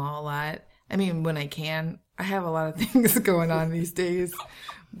out at the mall a lot. I mean, when I can. I have a lot of things going on these days.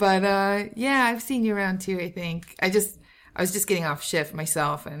 But, yeah, I've seen you around too, I think. I was just getting off shift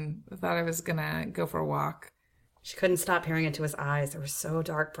myself, and I thought I was going to go for a walk. She couldn't stop peering into his eyes. They were so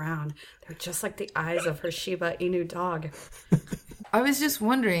dark brown. They're just like the eyes of her Shiba Inu dog. I was just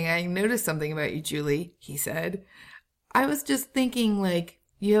wondering, I noticed something about you, Julie, he said. I was just thinking, like,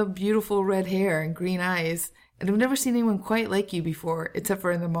 you have beautiful red hair and green eyes, and I've never seen anyone quite like you before, except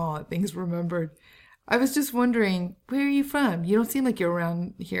for in the mall at Things Remembered. I was just wondering, where are you from? You don't seem like you're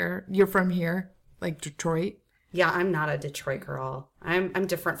around here. You're from here, like Detroit. Yeah, I'm not a Detroit girl. I'm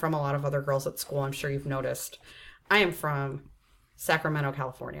different from a lot of other girls at school, I'm sure you've noticed. I am from Sacramento,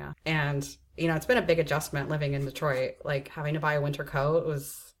 California. And, it's been a big adjustment living in Detroit. Like, having to buy a winter coat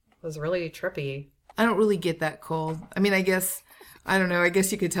was really trippy. I don't really get that cold. I mean, I guess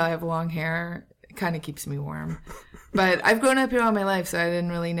you could tell I have long hair. It kind of keeps me warm. But I've grown up here all my life, so I didn't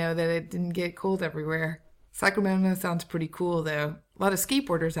really know that it didn't get cold everywhere. Sacramento sounds pretty cool, though. A lot of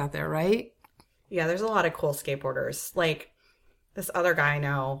skateboarders out there, right? Yeah, there's a lot of cool skateboarders. Like, this other guy I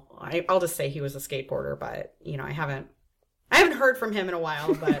know, I'll just say he was a skateboarder, but, I haven't heard from him in a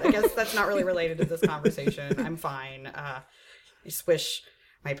while, but I guess that's not really related to this conversation. I'm fine. I just wish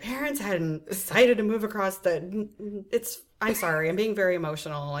my parents hadn't decided to move across I'm sorry, I'm being very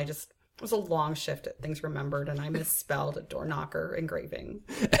emotional. It was a long shift at Things Remembered, and I misspelled a door knocker engraving.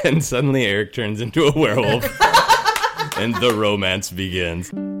 And suddenly Eric turns into a werewolf, and the romance begins.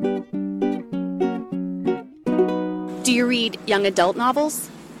 Do you read young adult novels?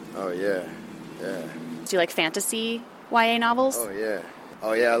 Oh, yeah. Do you like fantasy YA novels? Oh,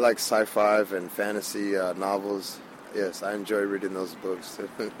 yeah, I like sci-fi and fantasy novels. Yes, I enjoy reading those books, too.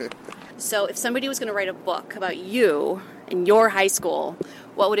 So if somebody was going to write a book about you in your high school,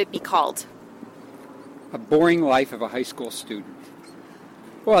 what would it be called? A Boring Life of a High School Student.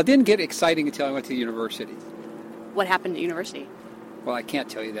 Well, it didn't get exciting until I went to university. What happened at university? Well, I can't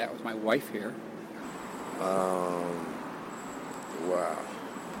tell you that with my wife here. Wow.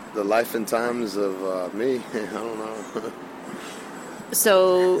 The life and times of me, I don't know.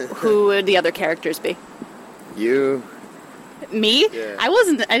 So who would the other characters be? You. Me? Yeah. I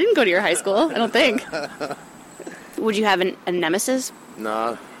didn't go to your high school, I don't think. Would you have a nemesis?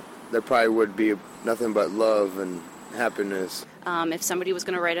 Nah, there probably would be nothing but love and happiness. If somebody was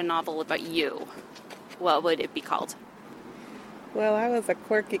going to write a novel about you, what would it be called? Well, I was a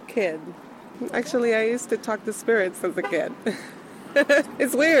quirky kid. Actually, I used to talk to spirits as a kid.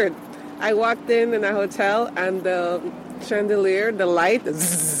 It's weird. I walked in a hotel and the chandelier, the light,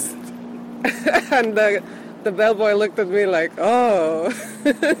 zzz, and the bellboy looked at me like, oh,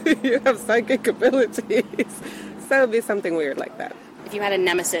 you have psychic abilities. So it would be something weird like that. If you had a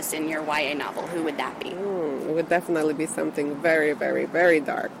nemesis in your YA novel, who would that be? It would definitely be something very, very, very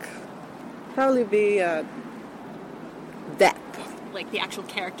dark. Probably be death. Like the actual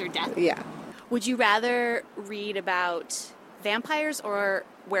character Death? Yeah. Would you rather read about vampires or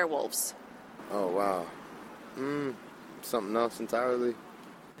werewolves? Oh, wow. Something else entirely.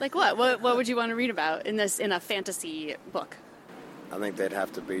 Like what? What would you want to read about in a fantasy book? I think they'd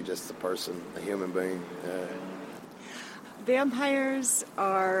have to be just a person, a human being. Vampires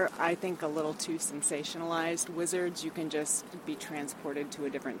are, I think, a little too sensationalized. Wizards, you can just be transported to a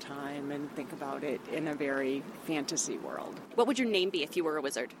different time and think about it in a very fantasy world. What would your name be if you were a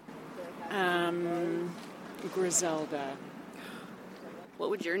wizard? Griselda. What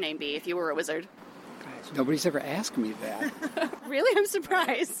would your name be if you were a wizard? Gosh, nobody's ever asked me that. Really? I'm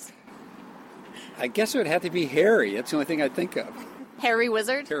surprised. I guess it would have to be Harry. That's the only thing I think of. Harry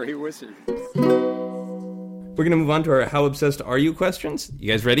Wizard? Harry Wizard. We're going to move on to our How Obsessed Are You questions.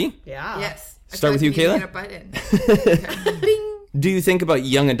 You guys ready? Yeah. Yes. Start with you, Kayla? Hit a button. Okay. Bing. Do you think about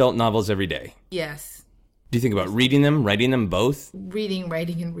young adult novels every day? Yes. Do you think about reading them, writing them, both? Reading,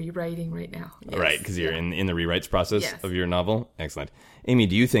 writing, and rewriting right now. Yes. Right, because you're in the rewrites process of your novel? Excellent. Amy,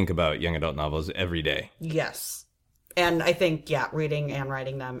 do you think about young adult novels every day? Yes. And I think, reading and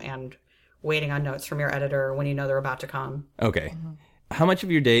writing them and waiting on notes from your editor when you know they're about to come. Okay. Mm-hmm. How much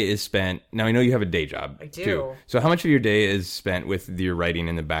of your day is spent... Now, I know you have a day job, I do. Too. So how much of your day is spent with your writing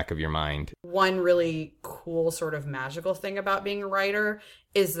in the back of your mind? One really cool sort of magical thing about being a writer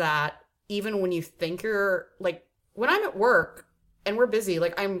is that even when you think you're... Like, when I'm at work and we're busy,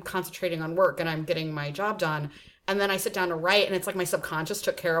 like, I'm concentrating on work and I'm getting my job done, and then I sit down to write, and it's like my subconscious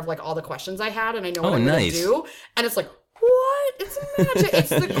took care of, like, all the questions I had, and I know what I'm going to do. And it's like, What? It's magic. It's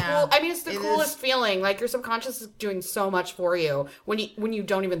the cool. I mean, it's the coolest feeling. Like your subconscious is doing so much for you when you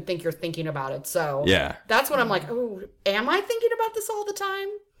don't even think you're thinking about it. So that's when I'm like, oh, am I thinking about this all the time?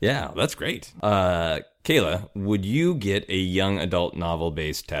 Yeah, that's great. Kayla, would you get a young adult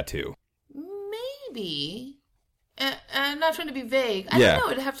novel-based tattoo? Maybe. I'm not trying to be vague. I don't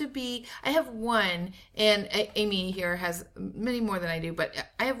know. It'd have to be... I have one, and Amy here has many more than I do, but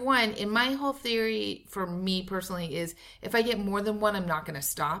I have one, and my whole theory for me personally is if I get more than one, I'm not going to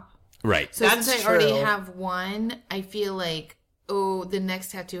stop. Right. So since I already have one, I feel like, the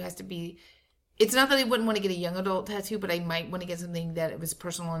next tattoo has to be... It's not that I wouldn't want to get a young adult tattoo, but I might want to get something that it was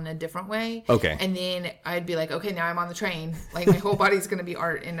personal in a different way. Okay. And then I'd be like, okay, now I'm on the train. Like, my whole body's going to be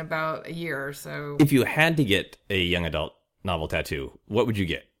art in about a year or so. If you had to get a young adult novel tattoo, what would you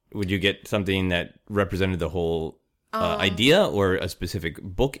get? Would you get something that represented the whole idea or a specific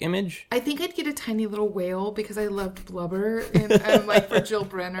book image? I think I'd get a tiny little whale because I loved Blubber. And like for Jill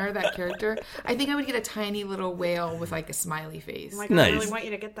Brenner, that character. I think I would get a tiny little whale with like a smiley face. Oh my God, I really want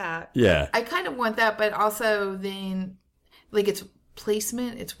you to get that. Yeah. I kind of want that, but also then, like, it's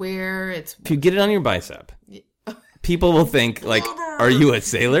placement, it's where, it's... If you get it on your bicep, people will think, like, are you a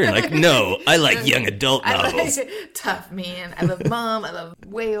sailor? And like, no, I like young adult novels. I like tough man. I love Mom. I love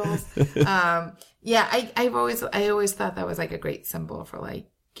whales. Yeah, I always thought that was like a great symbol for like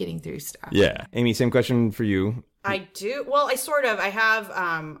getting through stuff. Yeah. Amy, same question for you. I do. Well, I have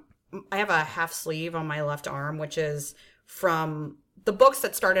a half sleeve on my left arm, which is from the books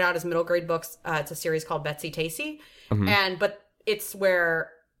that started out as middle grade books. It's a series called Betsy Tacy. But it's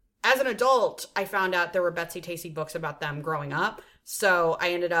where, as an adult, I found out there were Betsy Tacy books about them growing up. So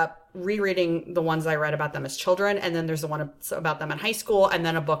I ended up rereading the ones I read about them as children. And then there's the one about them in high school. And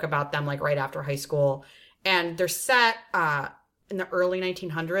then a book about them like right after high school. And they're set in the early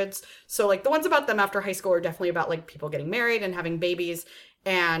 1900s. So like the ones about them after high school are definitely about like people getting married and having babies.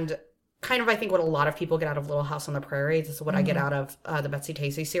 And kind of, I think what a lot of people get out of Little House on the Prairie. This is what I get out of the Betsy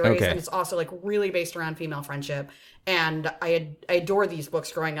Tacy series. Okay. And it's also like really based around female friendship. And I adore these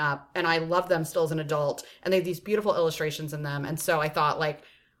books growing up, and I love them still as an adult. And they have these beautiful illustrations in them. And so I thought, like,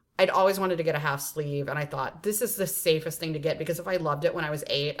 I'd always wanted to get a half sleeve, and I thought this is the safest thing to get because if I loved it when I was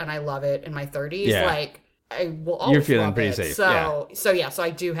 8 and I love it in my 30s, like I will always You're feeling love pretty it. safe. So I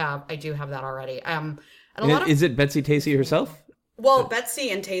do have that already. And a And lot of is it Betsy Tacy herself? well,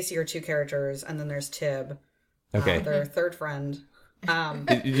 Betsy and Tacy are two characters, and then there's Tib, their third friend. And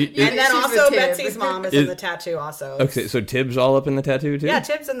then also Betsy's mom is in the tattoo also. Okay, so Tib's all up in the tattoo too? Yeah,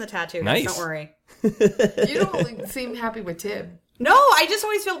 Tib's in the tattoo. Nice. Don't worry. You don't seem happy with Tib. No, I just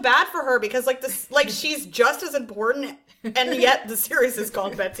always feel bad for her because she's just as important, and yet the series is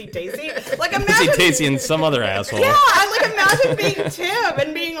called Betsy Tacy. Like imagine Betsy Tacy and some other asshole. Yeah, I imagine being Tib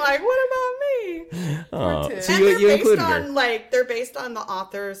and being like, "What about me?" Oh, so and you included her. They're based on the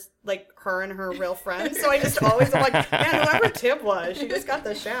authors, like her and her real friends. So I just always am like, man, whoever Tib was, she just got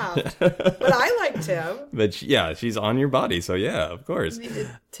the shaft. But I like Tib. But she's on your body, so yeah, of course. Needed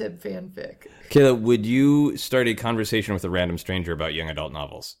Tib fanfic. Kayla, would you start a conversation with a random stranger about young adult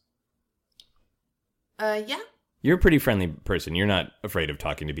novels? Yeah. You're a pretty friendly person. You're not afraid of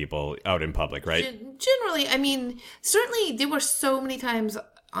talking to people out in public, right? Generally, I mean, certainly there were so many times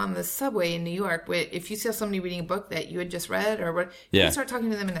on the subway in New York where if you saw somebody reading a book that you had just read or what, you can start talking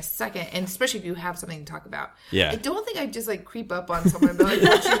to them in a second, and especially if you have something to talk about. Yeah. I don't think I'd just like creep up on someone and be like,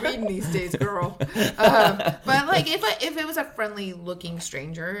 what you reading these days, girl? But like if it was a friendly looking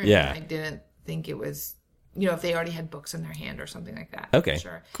stranger and I didn't think it was, if they already had books in their hand or something like that. Okay,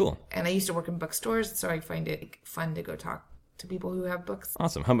 sure. Cool. And I used to work in bookstores, so I find it fun to go talk to people who have books.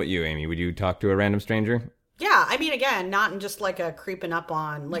 Awesome. How about you, Amy? Would you talk to a random stranger? Yeah, I mean, again, not in just like a creeping up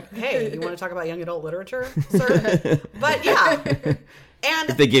on, like, hey, you want to talk about young adult literature, sir? But yeah. And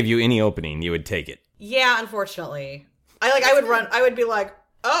if they gave you any opening, you would take it. Yeah, unfortunately. I would be like,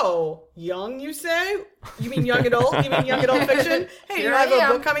 oh, young, you say? You mean young adult? You mean young adult fiction? Hey, you have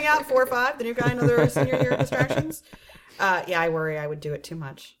a book coming out, 4 or 5, the new guy, another senior year distractions? Yeah, I worry I would do it too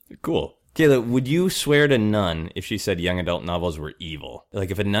much. Cool. Kayla, would you swear to nun if she said young adult novels were evil?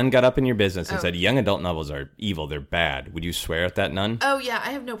 Like if a nun got up in your business and said young adult novels are evil, they're bad, would you swear at that nun? Oh, yeah,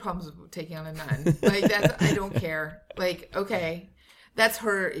 I have no problems with taking on a nun. Like, I don't care. Like, okay, that's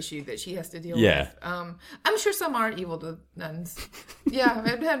her issue that she has to deal with. I'm sure some are evil to nuns. Yeah,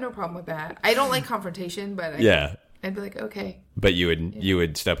 I'd have no problem with that. I don't like confrontation, but I'd be like, okay. But you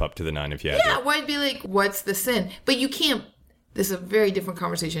would step up to the nun if you had to. Yeah, well, I'd be like, what's the sin? But you can't. This is a very different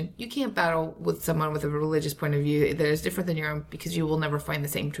conversation. You can't battle with someone with a religious point of view that is different than your own because you will never find the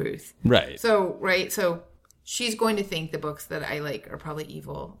same truth. Right. So, she's going to think the books that I like are probably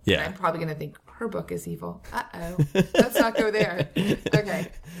evil. Yeah. And I'm probably going to think her book is evil. Uh-oh. Let's not go there.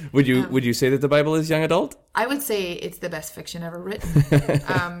 Okay. Would you say that the Bible is young adult? I would say it's the best fiction ever written.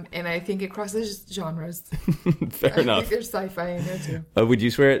 And I think it crosses genres. Fair enough. I think there's sci-fi in there too. Would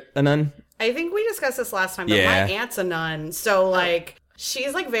you swear it a nun? I think we discussed this last time, but Yeah. my aunt's a nun. So, like,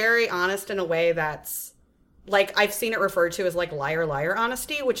 she's, like, very honest in a way that's, like, I've seen it referred to as, like, liar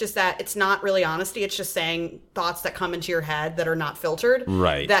honesty, which is that it's not really honesty. It's just saying thoughts that come into your head that are not filtered.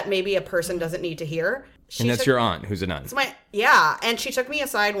 Right. That maybe a person doesn't need to hear. And that's your aunt, who's a nun. And she took me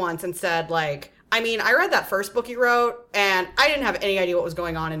aside once and said, like, I mean, I read that first book you wrote, and I didn't have any idea what was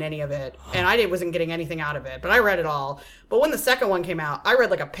going on in any of it, and I wasn't getting anything out of it, but I read it all. But when the second one came out, I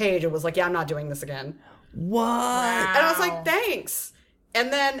read, like, a page and was like, yeah, I'm not doing this again. What? And I was like, thanks.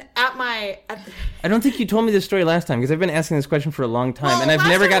 And then I don't think you told me this story last time, because I've been asking this question for a long time, and I've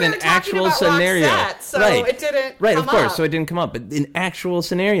never got an actual scenario. So right. It didn't Right, come of course, up. so it didn't come up. But an actual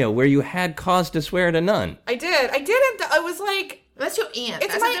scenario where you had cause to swear at a nun. I didn't. I was like... That's your aunt. It's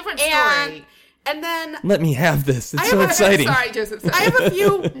That's my a different aunt. story. And then... Let me have this. It's so exciting. Sorry, Joseph. I have a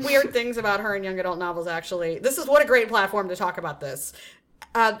few weird things about her in young adult novels, actually. This is what a great platform to talk about this.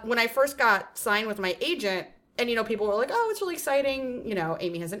 When I first got signed with my agent, and, you know, people were like, oh, it's really exciting. You know,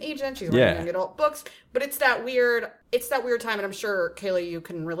 Amy has an agent. She's writing young adult books. But it's that weird time, and I'm sure, Kayla, you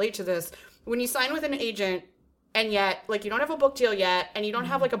can relate to this. When you sign with an agent, and yet, like, you don't have a book deal yet, and you don't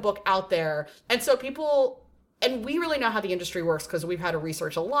have, like, a book out there. And so people... And we really know how the industry works because we've had to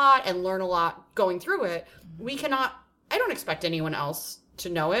research a lot and learn a lot going through it. I don't expect anyone else to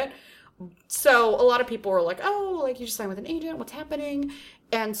know it. So a lot of people were like, oh, like, you just signed with an agent. What's happening?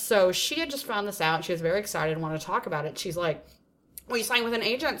 And so she had just found this out. She was very excited and wanted to talk about it. She's like, well, you signed with an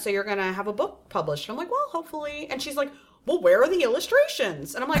agent, so you're going to have a book published. And I'm like, well, hopefully. And she's like, well, where are the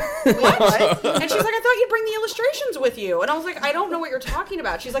illustrations? And I'm like, what? And she's like, I thought you'd bring the illustrations with you. And I was like, I don't know what you're talking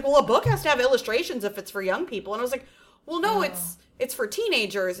about. She's like, well, a book has to have illustrations if it's for young people. And I was like, well, no, it's for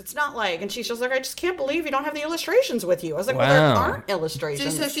teenagers. It's not like... And she's just like, I just can't believe you don't have the illustrations with you. I was like, well, there aren't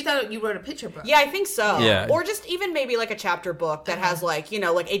illustrations. So she thought you wrote a picture book. Yeah, I think so. Yeah. Or just even maybe like a chapter book that has like, you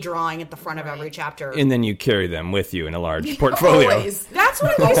know, like a drawing at the front of every chapter. And then you carry them with you in a large portfolio. Always. That's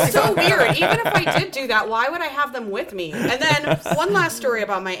what is so weird. Even if I did do that, why would I have them with me? And then one last story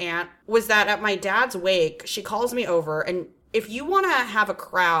about my aunt was that at my dad's wake, she calls me over, and if you want to have a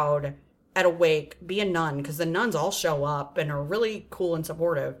crowd at a wake, be a nun, because the nuns all show up and are really cool and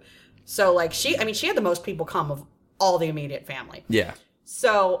supportive. So, like, she had the most people come of all the immediate family. Yeah.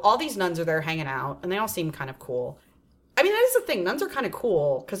 So all these nuns are there hanging out, and they all seem kind of cool. I mean, that is the thing. Nuns are kind of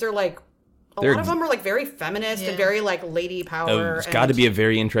cool, because they're, like, a lot of them are, like, very feminist and very, like, lady power. It's got to be a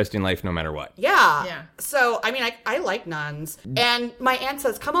very interesting life no matter what. Yeah. So, I mean, I like nuns. And my aunt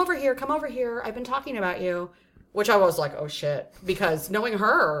says, come over here. I've been talking about you. Which I was like, oh, shit. Because knowing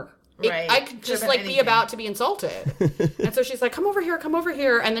her... I could just, like, be about to be insulted. And so she's like, come over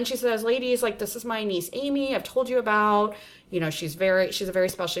here. And then she says, ladies, like, this is my niece, Amy, I've told you about. You know, she's a very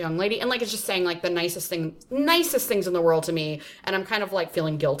special young lady. And, like, it's just saying, like, the nicest things in the world to me. And I'm kind of, like,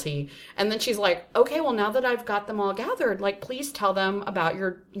 feeling guilty. And then she's like, okay, well, now that I've got them all gathered, like, please tell them about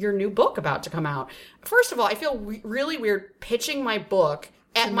your new book about to come out. First of all, I feel really weird pitching my book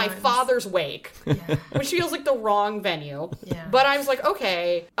at my father's wake, which feels like the wrong venue. Yeah. But I was like,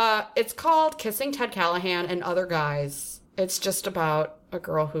 okay, it's called Kissing Ted Callahan and Other Guys. It's just about a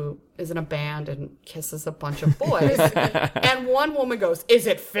girl who is in a band and kisses a bunch of boys. And one woman goes, is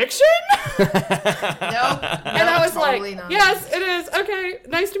it fiction? No. And I was totally like, not. yes, it is. Okay,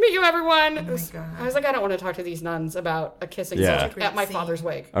 nice to meet you, everyone. Oh my God. I was like, I don't want to talk to these nuns about a kissing subject at my father's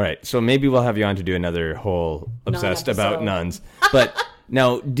wake. All right, so maybe we'll have you on to do another whole obsessed about nuns. But...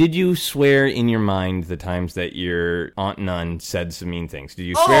 Now, did you swear in your mind the times that your Aunt Nun said some mean things? Did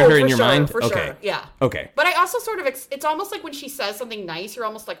you swear her in your mind? For sure, yeah. Okay. But I also sort of, it's almost like when she says something nice, you're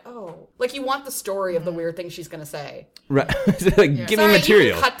almost like, oh. Like you want the story of the weird thing she's going to say. Right. Like, give me material.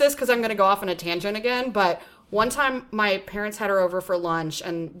 You can cut this because I'm going to go off on a tangent again. But one time my parents had her over for lunch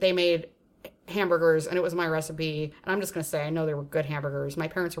and they made hamburgers and it was my recipe. And I'm just going to say, I know they were good hamburgers. My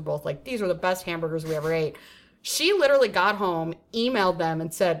parents were both like, these were the best hamburgers we ever ate. She literally got home, emailed them,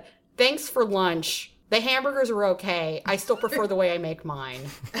 and said, thanks for lunch. The hamburgers are okay. I still prefer the way I make mine.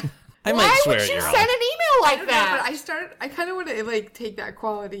 Why would you send an email like that? I kind of want to, like, take that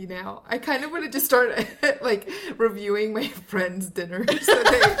quality now. I kind of want to just start, like, reviewing my friends' dinners that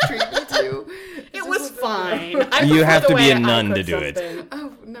they treat me to. It was fine. You have to be a nun to do it.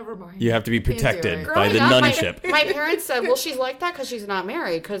 Oh, never mind. You have to be protected by the Growing up, nunship. My parents said, well, she's like that because she's not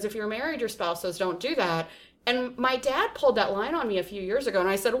married. Because if you're married, your spouse says don't do that. And my dad pulled that line on me a few years ago, and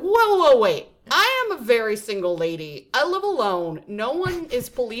I said, whoa, wait. I am a very single lady. I live alone. No one is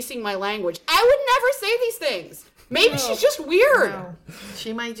policing my language. I would never say these things. Maybe she's just weird. No.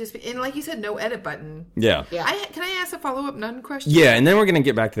 She might just be, and like you said, no edit button. Yeah. Can I ask a follow-up nun question? Yeah, and then we're going to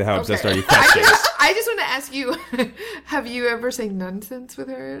get back to the how obsessed are you questions. I just want to ask you, have you ever sang nonsense with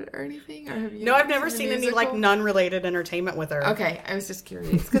her or anything? Or have you No, I've never seen any like nun-related entertainment with her. Okay, I was just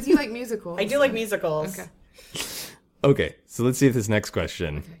curious because you like musicals. I do like musicals. Okay, so let's see if this next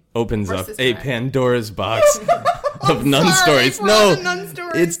question opens up a Pandora's box of nun stories. No, nun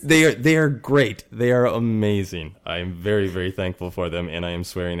stories. They are great. They are amazing. I am very, very thankful for them, and I am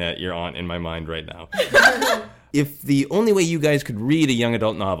swearing at your aunt in my mind right now. If the only way you guys could read a young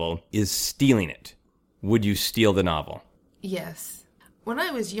adult novel is stealing it, would you steal the novel? Yes. When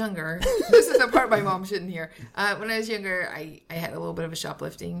I was younger, this is the part my mom shouldn't hear. When I was younger, I had a little bit of a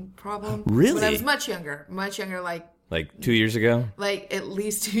shoplifting problem. Really? When I was much younger, like 2 years ago? Like at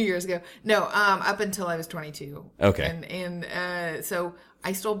least 2 years ago. No, up until I was 22. Okay. And so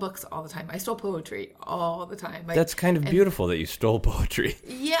I stole books all the time. I stole poetry all the time. That's kind of beautiful that you stole poetry.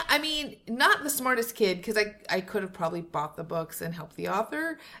 Yeah, I mean, not the smartest kid, because I could have probably bought the books and helped the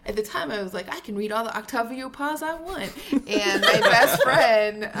author. At the time, I was like, I can read all the Octavio Paz I want. And my best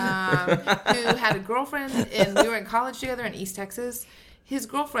friend, who had a girlfriend, and we were in college together in East Texas, his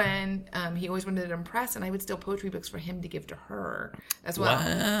girlfriend, he always wanted to impress, and I would steal poetry books for him to give to her as well.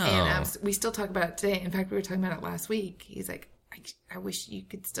 Wow. And we still talk about it today. In fact, we were talking about it last week. He's like, I wish you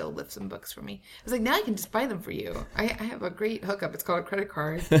could still lift some books for me. I was like, now I can just buy them for you. I have a great hookup. It's called a credit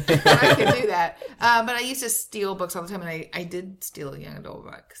card. And I can do that. But I used to steal books all the time, and I did steal young adult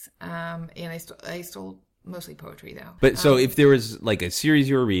books. And I stole mostly poetry, though. But so if there was like a series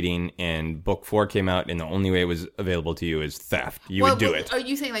you were reading and book 4 came out and the only way it was available to you is theft, you would do it. Are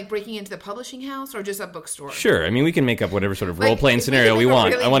you saying like breaking into the publishing house or just a bookstore? Sure. I mean, we can make up whatever sort of role-playing scenario we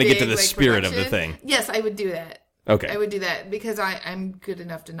want. Really I want to get to big, the spirit of the thing. Yes, I would do that. Okay. I would do that because I'm good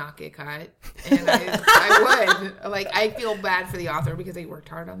enough to not get caught. And I would. Like, I feel bad for the author because they worked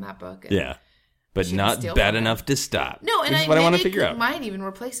hard on that book. Yeah. But not bad enough to stop. No, and which is what I want to figure out. Might even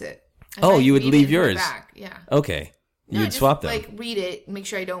replace it. You would leave yours? Back. Yeah. Okay. No, You'd swap them. Like, read it, make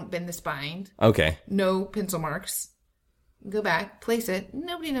sure I don't bend the spine. Okay. No pencil marks. Go back, place it.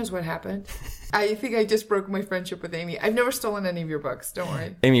 Nobody knows what happened. I think I just broke my friendship with Amy. I've never stolen any of your books. Don't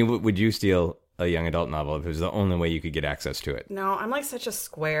worry. Amy, would you steal a young adult novel if it was the only way you could get access to it? No, I'm like such a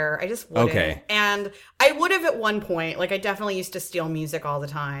square. I just wouldn't. Okay. And I would have at one point. Like, I definitely used to steal music all the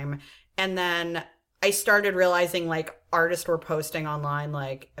time. And then I started realizing, like, artists were posting online,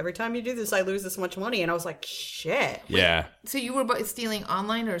 like, every time you do this, I lose this much money. And I was like, shit. Yeah. So you were stealing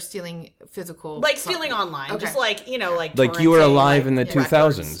online or stealing physical? Like, stealing online. Okay. Just like, like you were alive in the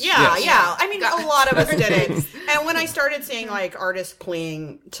 2000s. Yeah, yes. Yeah. I mean, a lot of us did it. And when I started seeing, like, artists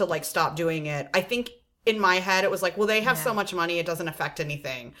pleading to, like, stop doing it, I think in my head it was like, well, they have so much money, it doesn't affect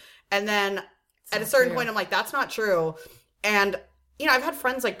anything. And then at a certain point, I'm like, that's not true. And I've had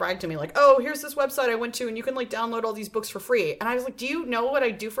friends like brag to me like, oh, here's this website I went to and you can like download all these books for free. And I was like, do you know what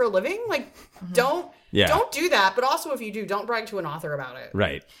I do for a living? Like, don't do that. But also if you do, don't brag to an author about it.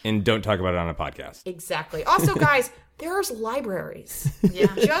 Right. And don't talk about it on a podcast. Exactly. Also, guys, there's libraries.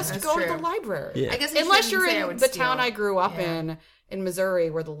 Yeah. Just go to the library. Yeah. I guess unless you're in the town I grew up in Missouri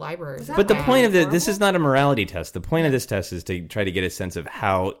where the libraries are. But the point of this is not a morality test. The point of this test is to try to get a sense of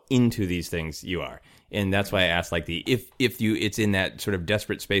how into these things you are. And that's why I asked, like, it's in that sort of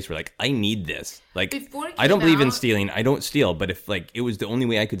desperate space where, like, I need this. Like, I don't believe in stealing. I don't steal. But if, like, it was the only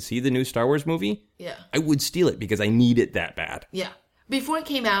way I could see the new Star Wars movie, I would steal it because I need it that bad. Yeah. Before it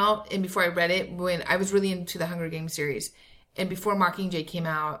came out and before I read it, when I was really into the Hunger Games series, and before Mockingjay came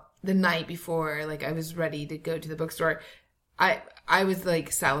out, the night before, like, I was ready to go to the bookstore, I was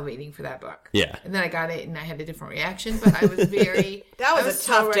like salivating for that book. Yeah. And then I got it and I had a different reaction, but I was very... that was a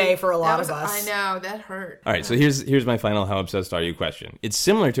tough day for a lot of us. I know, that hurt. All right, so here's my final how obsessed are you question. It's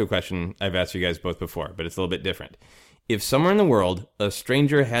similar to a question I've asked you guys both before, but it's a little bit different. If somewhere in the world a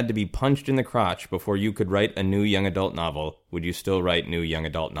stranger had to be punched in the crotch before you could write a new young adult novel, would you still write new young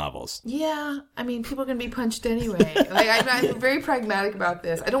adult novels? Yeah. I mean, people are going to be punched anyway. Like, I'm very pragmatic about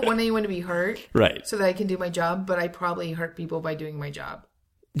this. I don't want anyone to be hurt. Right. So that I can do my job, but I probably hurt people by doing my job.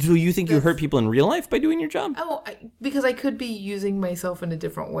 So you think you hurt people in real life by doing your job? Oh, because I could be using myself in a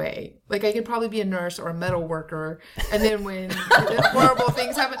different way. Like, I could probably be a nurse or a metal worker, and then when horrible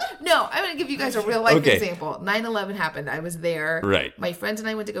things happen... No, I'm going to give you guys a real-life example. 9/11 happened. I was there. Right. My friends and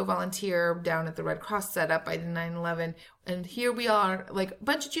I went to go volunteer down at the Red Cross setup. I did 9/11. And here we are, like a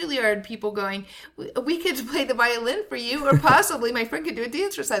bunch of Juilliard people going, we could play the violin for you, or possibly my friend could do a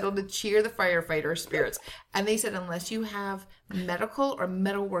dance recital to cheer the firefighter spirits. And they said, unless you have medical or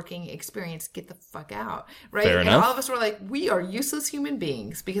metalworking experience, get the fuck out. Right? Fair and enough. all of us were like, we are useless human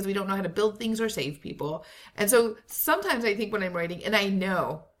beings because we don't know how to build things or save people. And so sometimes I think when I'm writing, and I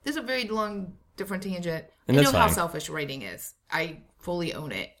know, this is a very long, different tangent. And I that's know how fine. selfish writing is. I fully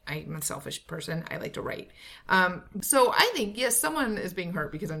own it. I'm a selfish person. I like to write. So I think, yes, someone is being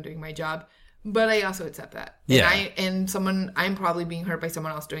hurt because I'm doing my job, but I also accept that. Yeah. And I'm probably being hurt by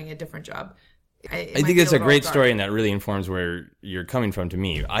someone else doing a different job. I think it's a great story, and that really informs where you're coming from to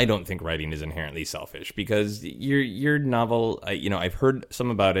me. I don't think writing is inherently selfish, because your novel, I've heard some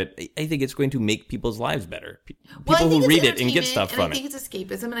about it. I think it's going to make people's lives better. People who read it and get stuff from it. I think it's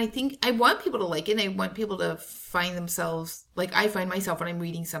escapism, and I think I want people to like it, and I want people to find themselves, like I find myself when I'm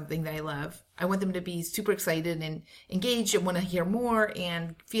reading something that I love. I want them to be super excited and engaged and want to hear more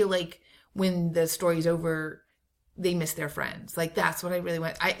and feel like when the story's over, they miss their friends. Like, that's what I really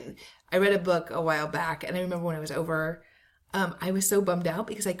want. I read a book a while back, and I remember when it was over, I was so bummed out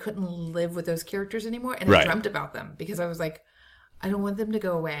because I couldn't live with those characters anymore, and I dreamt about them because I was like, I don't want them to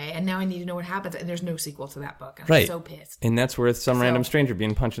go away, and now I need to know what happens, and there's no sequel to that book, and I'm so pissed. And that's worth some random stranger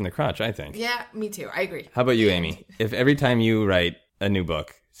being punched in the crotch, I think. Yeah, me too. I agree. How about you, Amy? If every time you write a new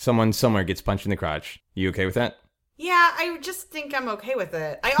book, someone somewhere gets punched in the crotch, you okay with that? Yeah, I just think I'm okay with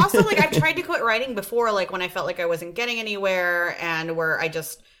it. I also, I've tried to quit writing before, when I felt like I wasn't getting anywhere, and where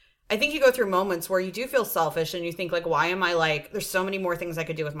I think you go through moments where you do feel selfish and you think, why am I there's so many more things I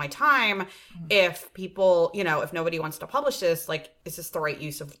could do with my time if people, if nobody wants to publish this, is this the right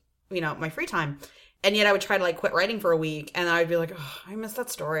use of, my free time? And yet I would try to quit writing for a week, and I'd be like, oh, I missed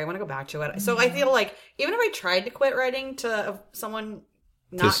that story. I want to go back to it. So I feel like even if I tried to quit writing to someone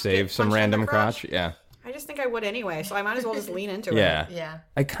not to save some random crotch, yeah. I just think I would anyway, so I might as well just lean into it. Yeah.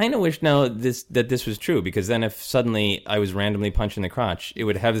 I kind of wish now that this was true, because then if suddenly I was randomly punched in the crotch, it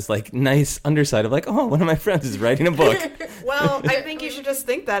would have this nice underside of oh, one of my friends is writing a book. Well, I think you should just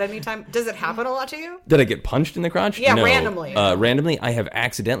think that anytime. Does it happen a lot to you? Did I get punched in the crotch? Yeah, no. randomly. Randomly, I have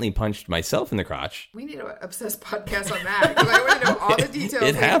accidentally punched myself in the crotch. We need an obsessed podcast on that, because I want to know all the details.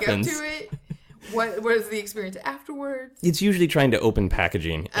 It happens. Up to it. What was the experience afterwards? It's usually trying to open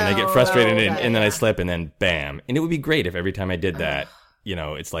packaging, and I get frustrated, and then I slip, and then bam. And it would be great if every time I did that,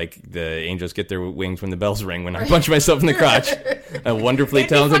 it's like the angels get their wings when the bells ring when I punch myself in the crotch. A wonderfully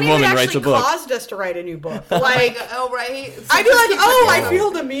talented woman writes a book. It caused us to write a new book. Oh, right. So I'd be like, I feel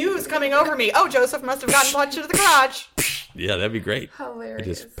the muse coming over me. Oh, Joseph must have gotten punched into the crotch. Yeah, that'd be great. Hilarious.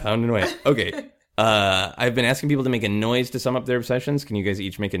 Just pounding away. Okay. I've been asking people to make a noise to sum up their obsessions. Can you guys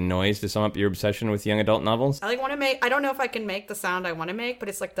each make a noise to sum up your obsession with young adult novels? I want to make. I don't know if I can make the sound I want to make, but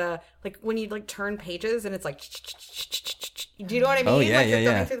it's when you turn pages and it's do you know what I mean? Oh yeah,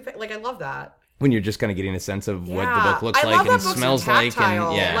 yeah. I love that. When you're just kind of getting a sense of what the book looks like and smells like,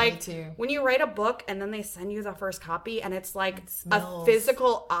 and when you write a book and then they send you the first copy and it's a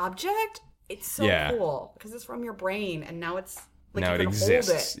physical object. It's so cool because it's from your brain and now it's. Now it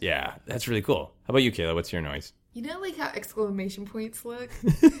exists. Yeah, that's really cool. How about you, Kayla? What's your noise? You know, how exclamation points look? I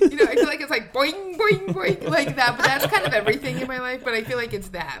feel like it's boing, boing, boing, like that. But that's kind of everything in my life. But I feel like it's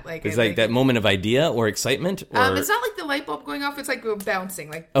that. It's that moment of idea or excitement? Or... it's not like the light bulb going off. It's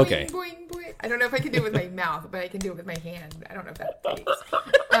bouncing. Boing, okay. Boing, boing. I don't know if I can do it with my mouth, but I can do it with my hand. I don't know if that takes.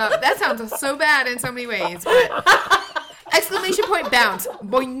 That sounds so bad in so many ways. But... Exclamation point bounce.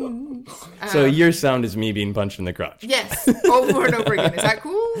 Boing. So your sound is me being punched in the crotch. Yes. Over and over again. Is that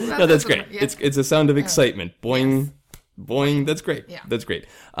cool? No, that's great. Yeah. It's a sound of excitement. Boing. Yes. Boing. That's great. Yeah. That's great.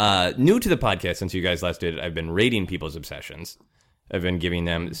 New to the podcast since you guys last did it, I've been rating people's obsessions. I've been giving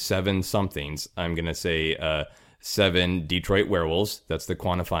them 7 somethings. I'm going to say 7 Detroit werewolves. That's the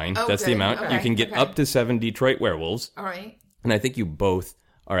quantifying. Okay. That's the amount. Okay. You can get up to 7 Detroit werewolves. All right. And I think you both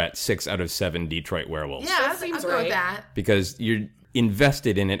are at 6 out of 7 Detroit werewolves. Yeah, that seems right. With that. Because you're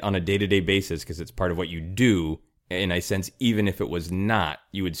invested in it on a day-to-day basis because it's part of what you do. In a sense, even if it was not,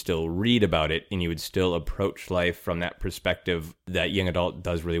 you would still read about it and you would still approach life from that perspective that young adult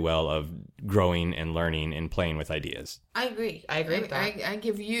does really well of growing and learning and playing with ideas. I agree with that. I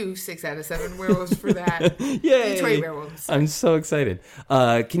give you 6 out of 7 werewolves for that. Yay! Detroit werewolves. I'm so excited.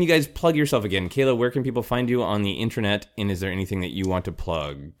 Can you guys plug yourself again? Kayla, where can people find you on the internet? And is there anything that you want to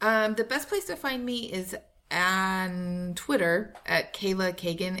plug? The best place to find me is on Twitter at Kayla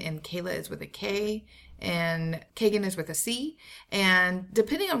Cagan, and Kayla is with a K. and Cagan is with a C. And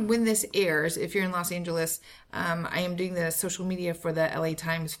depending on when this airs, if you're in Los Angeles, I am doing the social media for the LA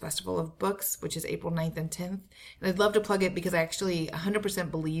Times Festival of Books, which is April 9th and 10th. And I'd love to plug it because I actually 100%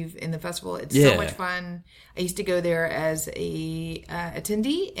 believe in the festival. It's so much fun. I used to go there as a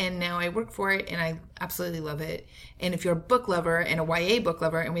attendee, and now I work for it, and I absolutely love it. And if you're a book lover and a YA book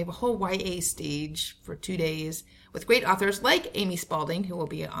lover, and we have a whole YA stage for 2 days with great authors like Amy Spalding, who will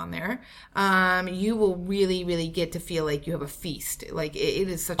be on there, you will really, really get to feel like you have a feast. Like, it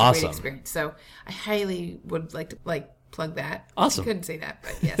is such a great experience. So I highly would like to plug that. Awesome. I couldn't say that,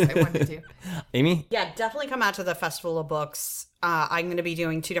 but yes, I wanted to. Amy? Yeah, definitely come out to the Festival of Books. I'm going to be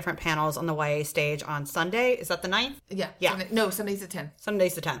doing 2 different panels on the YA stage on Sunday. Is that the 9th? Yeah. Sunday's the 10th.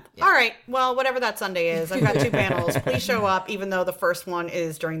 Sunday's the 10th. Yeah. All right. Well, whatever that Sunday is, I've got 2 panels. Please show up, even though the first one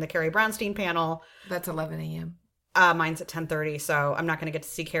is during the Carrie Brownstein panel. That's 11 a.m. Mine's at 10:30, so I'm not going to get to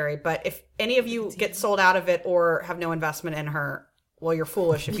see Carrie. But if any of you get sold out of it or have no investment in her, well, you're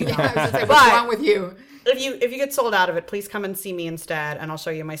foolish if you don't. I was gonna say, what's wrong with you? If you get sold out of it, please come and see me instead, and I'll show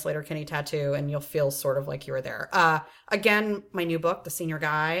you my Slater Kinney tattoo, and you'll feel sort of like you were there. Again, my new book, The New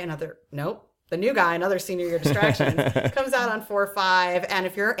Guy and Other Senior Year Distractions, comes out on 4/5. And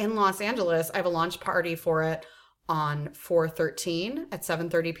if you're in Los Angeles, I have a launch party for it on 4/13 at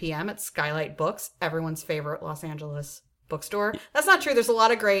 7:30 p.m. at Skylight Books, everyone's favorite Los Angeles bookstore. That's not true. There's a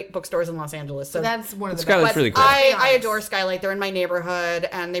lot of great bookstores in Los Angeles. So that's one of the Skylight's best. really cool. I adore Skylight. They're in my neighborhood,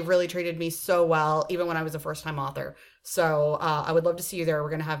 and they've really treated me so well, even when I was a first-time author. So I would love to see you there. We're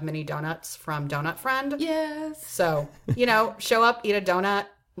going to have mini donuts from Donut Friend. Yes. So, show up, eat a donut,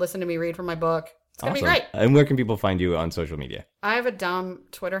 listen to me read from my book. It's going to be great. And where can people find you on social media? I have a dumb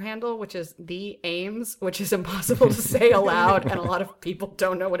Twitter handle, which is The Ames, which is impossible to say aloud, and a lot of people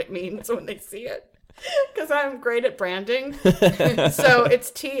don't know what it means when they see it. Because I'm great at branding. So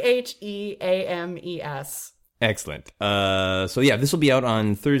it's THEAMES. Excellent. This will be out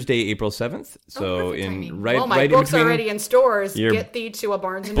on Thursday, April 7th. So my book's already in stores. Get thee to a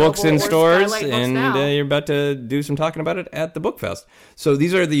Barnes and Noble books in stores, and you're about to do some talking about it at the Book Fest. So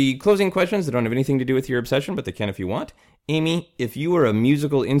these are the closing questions that don't have anything to do with your obsession, but they can if you want. Amy, if you were a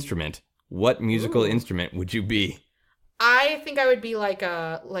musical instrument, what musical instrument would you be? I think I would be like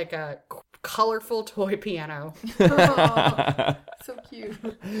a colorful toy piano. Oh, so cute.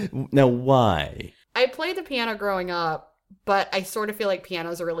 Now, why? I played the piano growing up, but I sort of feel like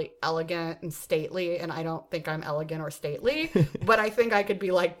pianos are really elegant and stately, and I don't think I'm elegant or stately, but I think I could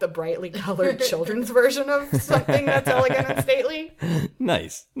be like the brightly colored children's version of something that's elegant and stately.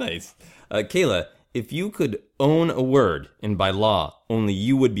 Nice. Kayla, if you could own a word, and by law, only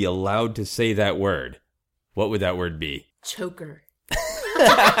you would be allowed to say that word, what would that word be? Choker.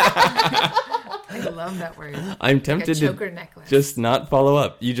 I love that word. I'm tempted choker necklace. Just not follow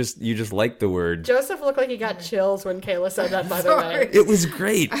up. You just like the word. Joseph looked like he got chills when Kayla said that, by the way. It was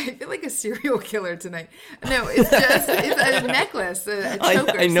great. I feel like a serial killer tonight. No, it's a necklace, a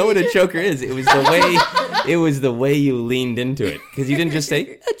choker. I know what a choker is. It was the way you leaned into it. Because you didn't just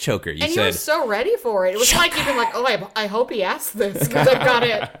say a choker. You were so ready for it. It was choker. Like you've been like, I hope he asks this because I've got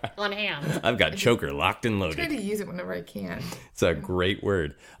it on hand. I've got choker locked and loaded. I try to use it whenever I can. It's a great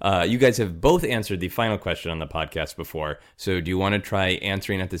word. You guys have both answered the final question on the podcast before. So do you want to try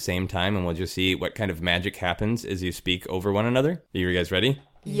answering at the same time, and we'll just see what kind of magic happens as you speak over one another? Are you guys ready?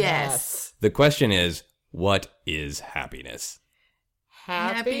 Yes. The question is, what is happiness?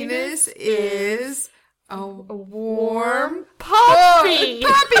 Happiness is a warm puppy.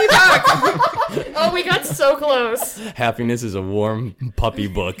 Puppy book. Oh, we got so close. Happiness is a warm puppy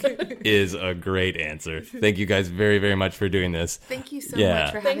book is a great answer. Thank you guys very, very much for doing this. Thank you so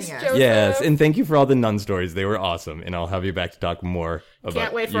much for having us. Joseph. Yes, and thank you for all the nun stories. They were awesome, and I'll have you back to talk more about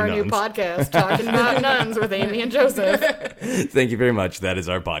Can't wait for our nuns. new podcast, Talking About Nuns with Amy and Joseph. Thank you very much. That is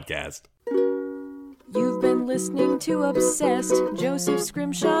our podcast. You've been listening to Obsessed. Joseph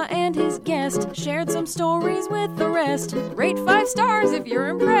Scrimshaw and his guest shared some stories with the rest. Rate 5 stars if you're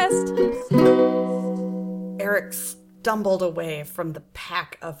impressed. Eric stumbled away from the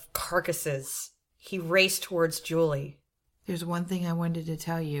pack of carcasses. He raced towards Julie. There's one thing I wanted to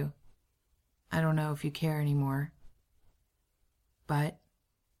tell you. I don't know if you care anymore, but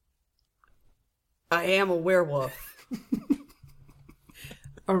I am a werewolf.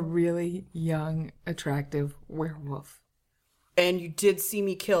 A really young, attractive werewolf. And you did see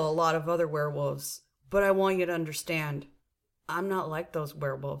me kill a lot of other werewolves, but I want you to understand, I'm not like those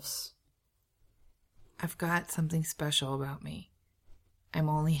werewolves. I've got something special about me. I'm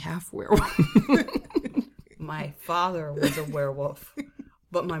only half werewolf. My father was a werewolf,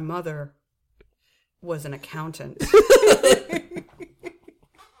 but my mother was an accountant.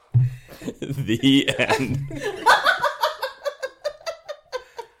 The end.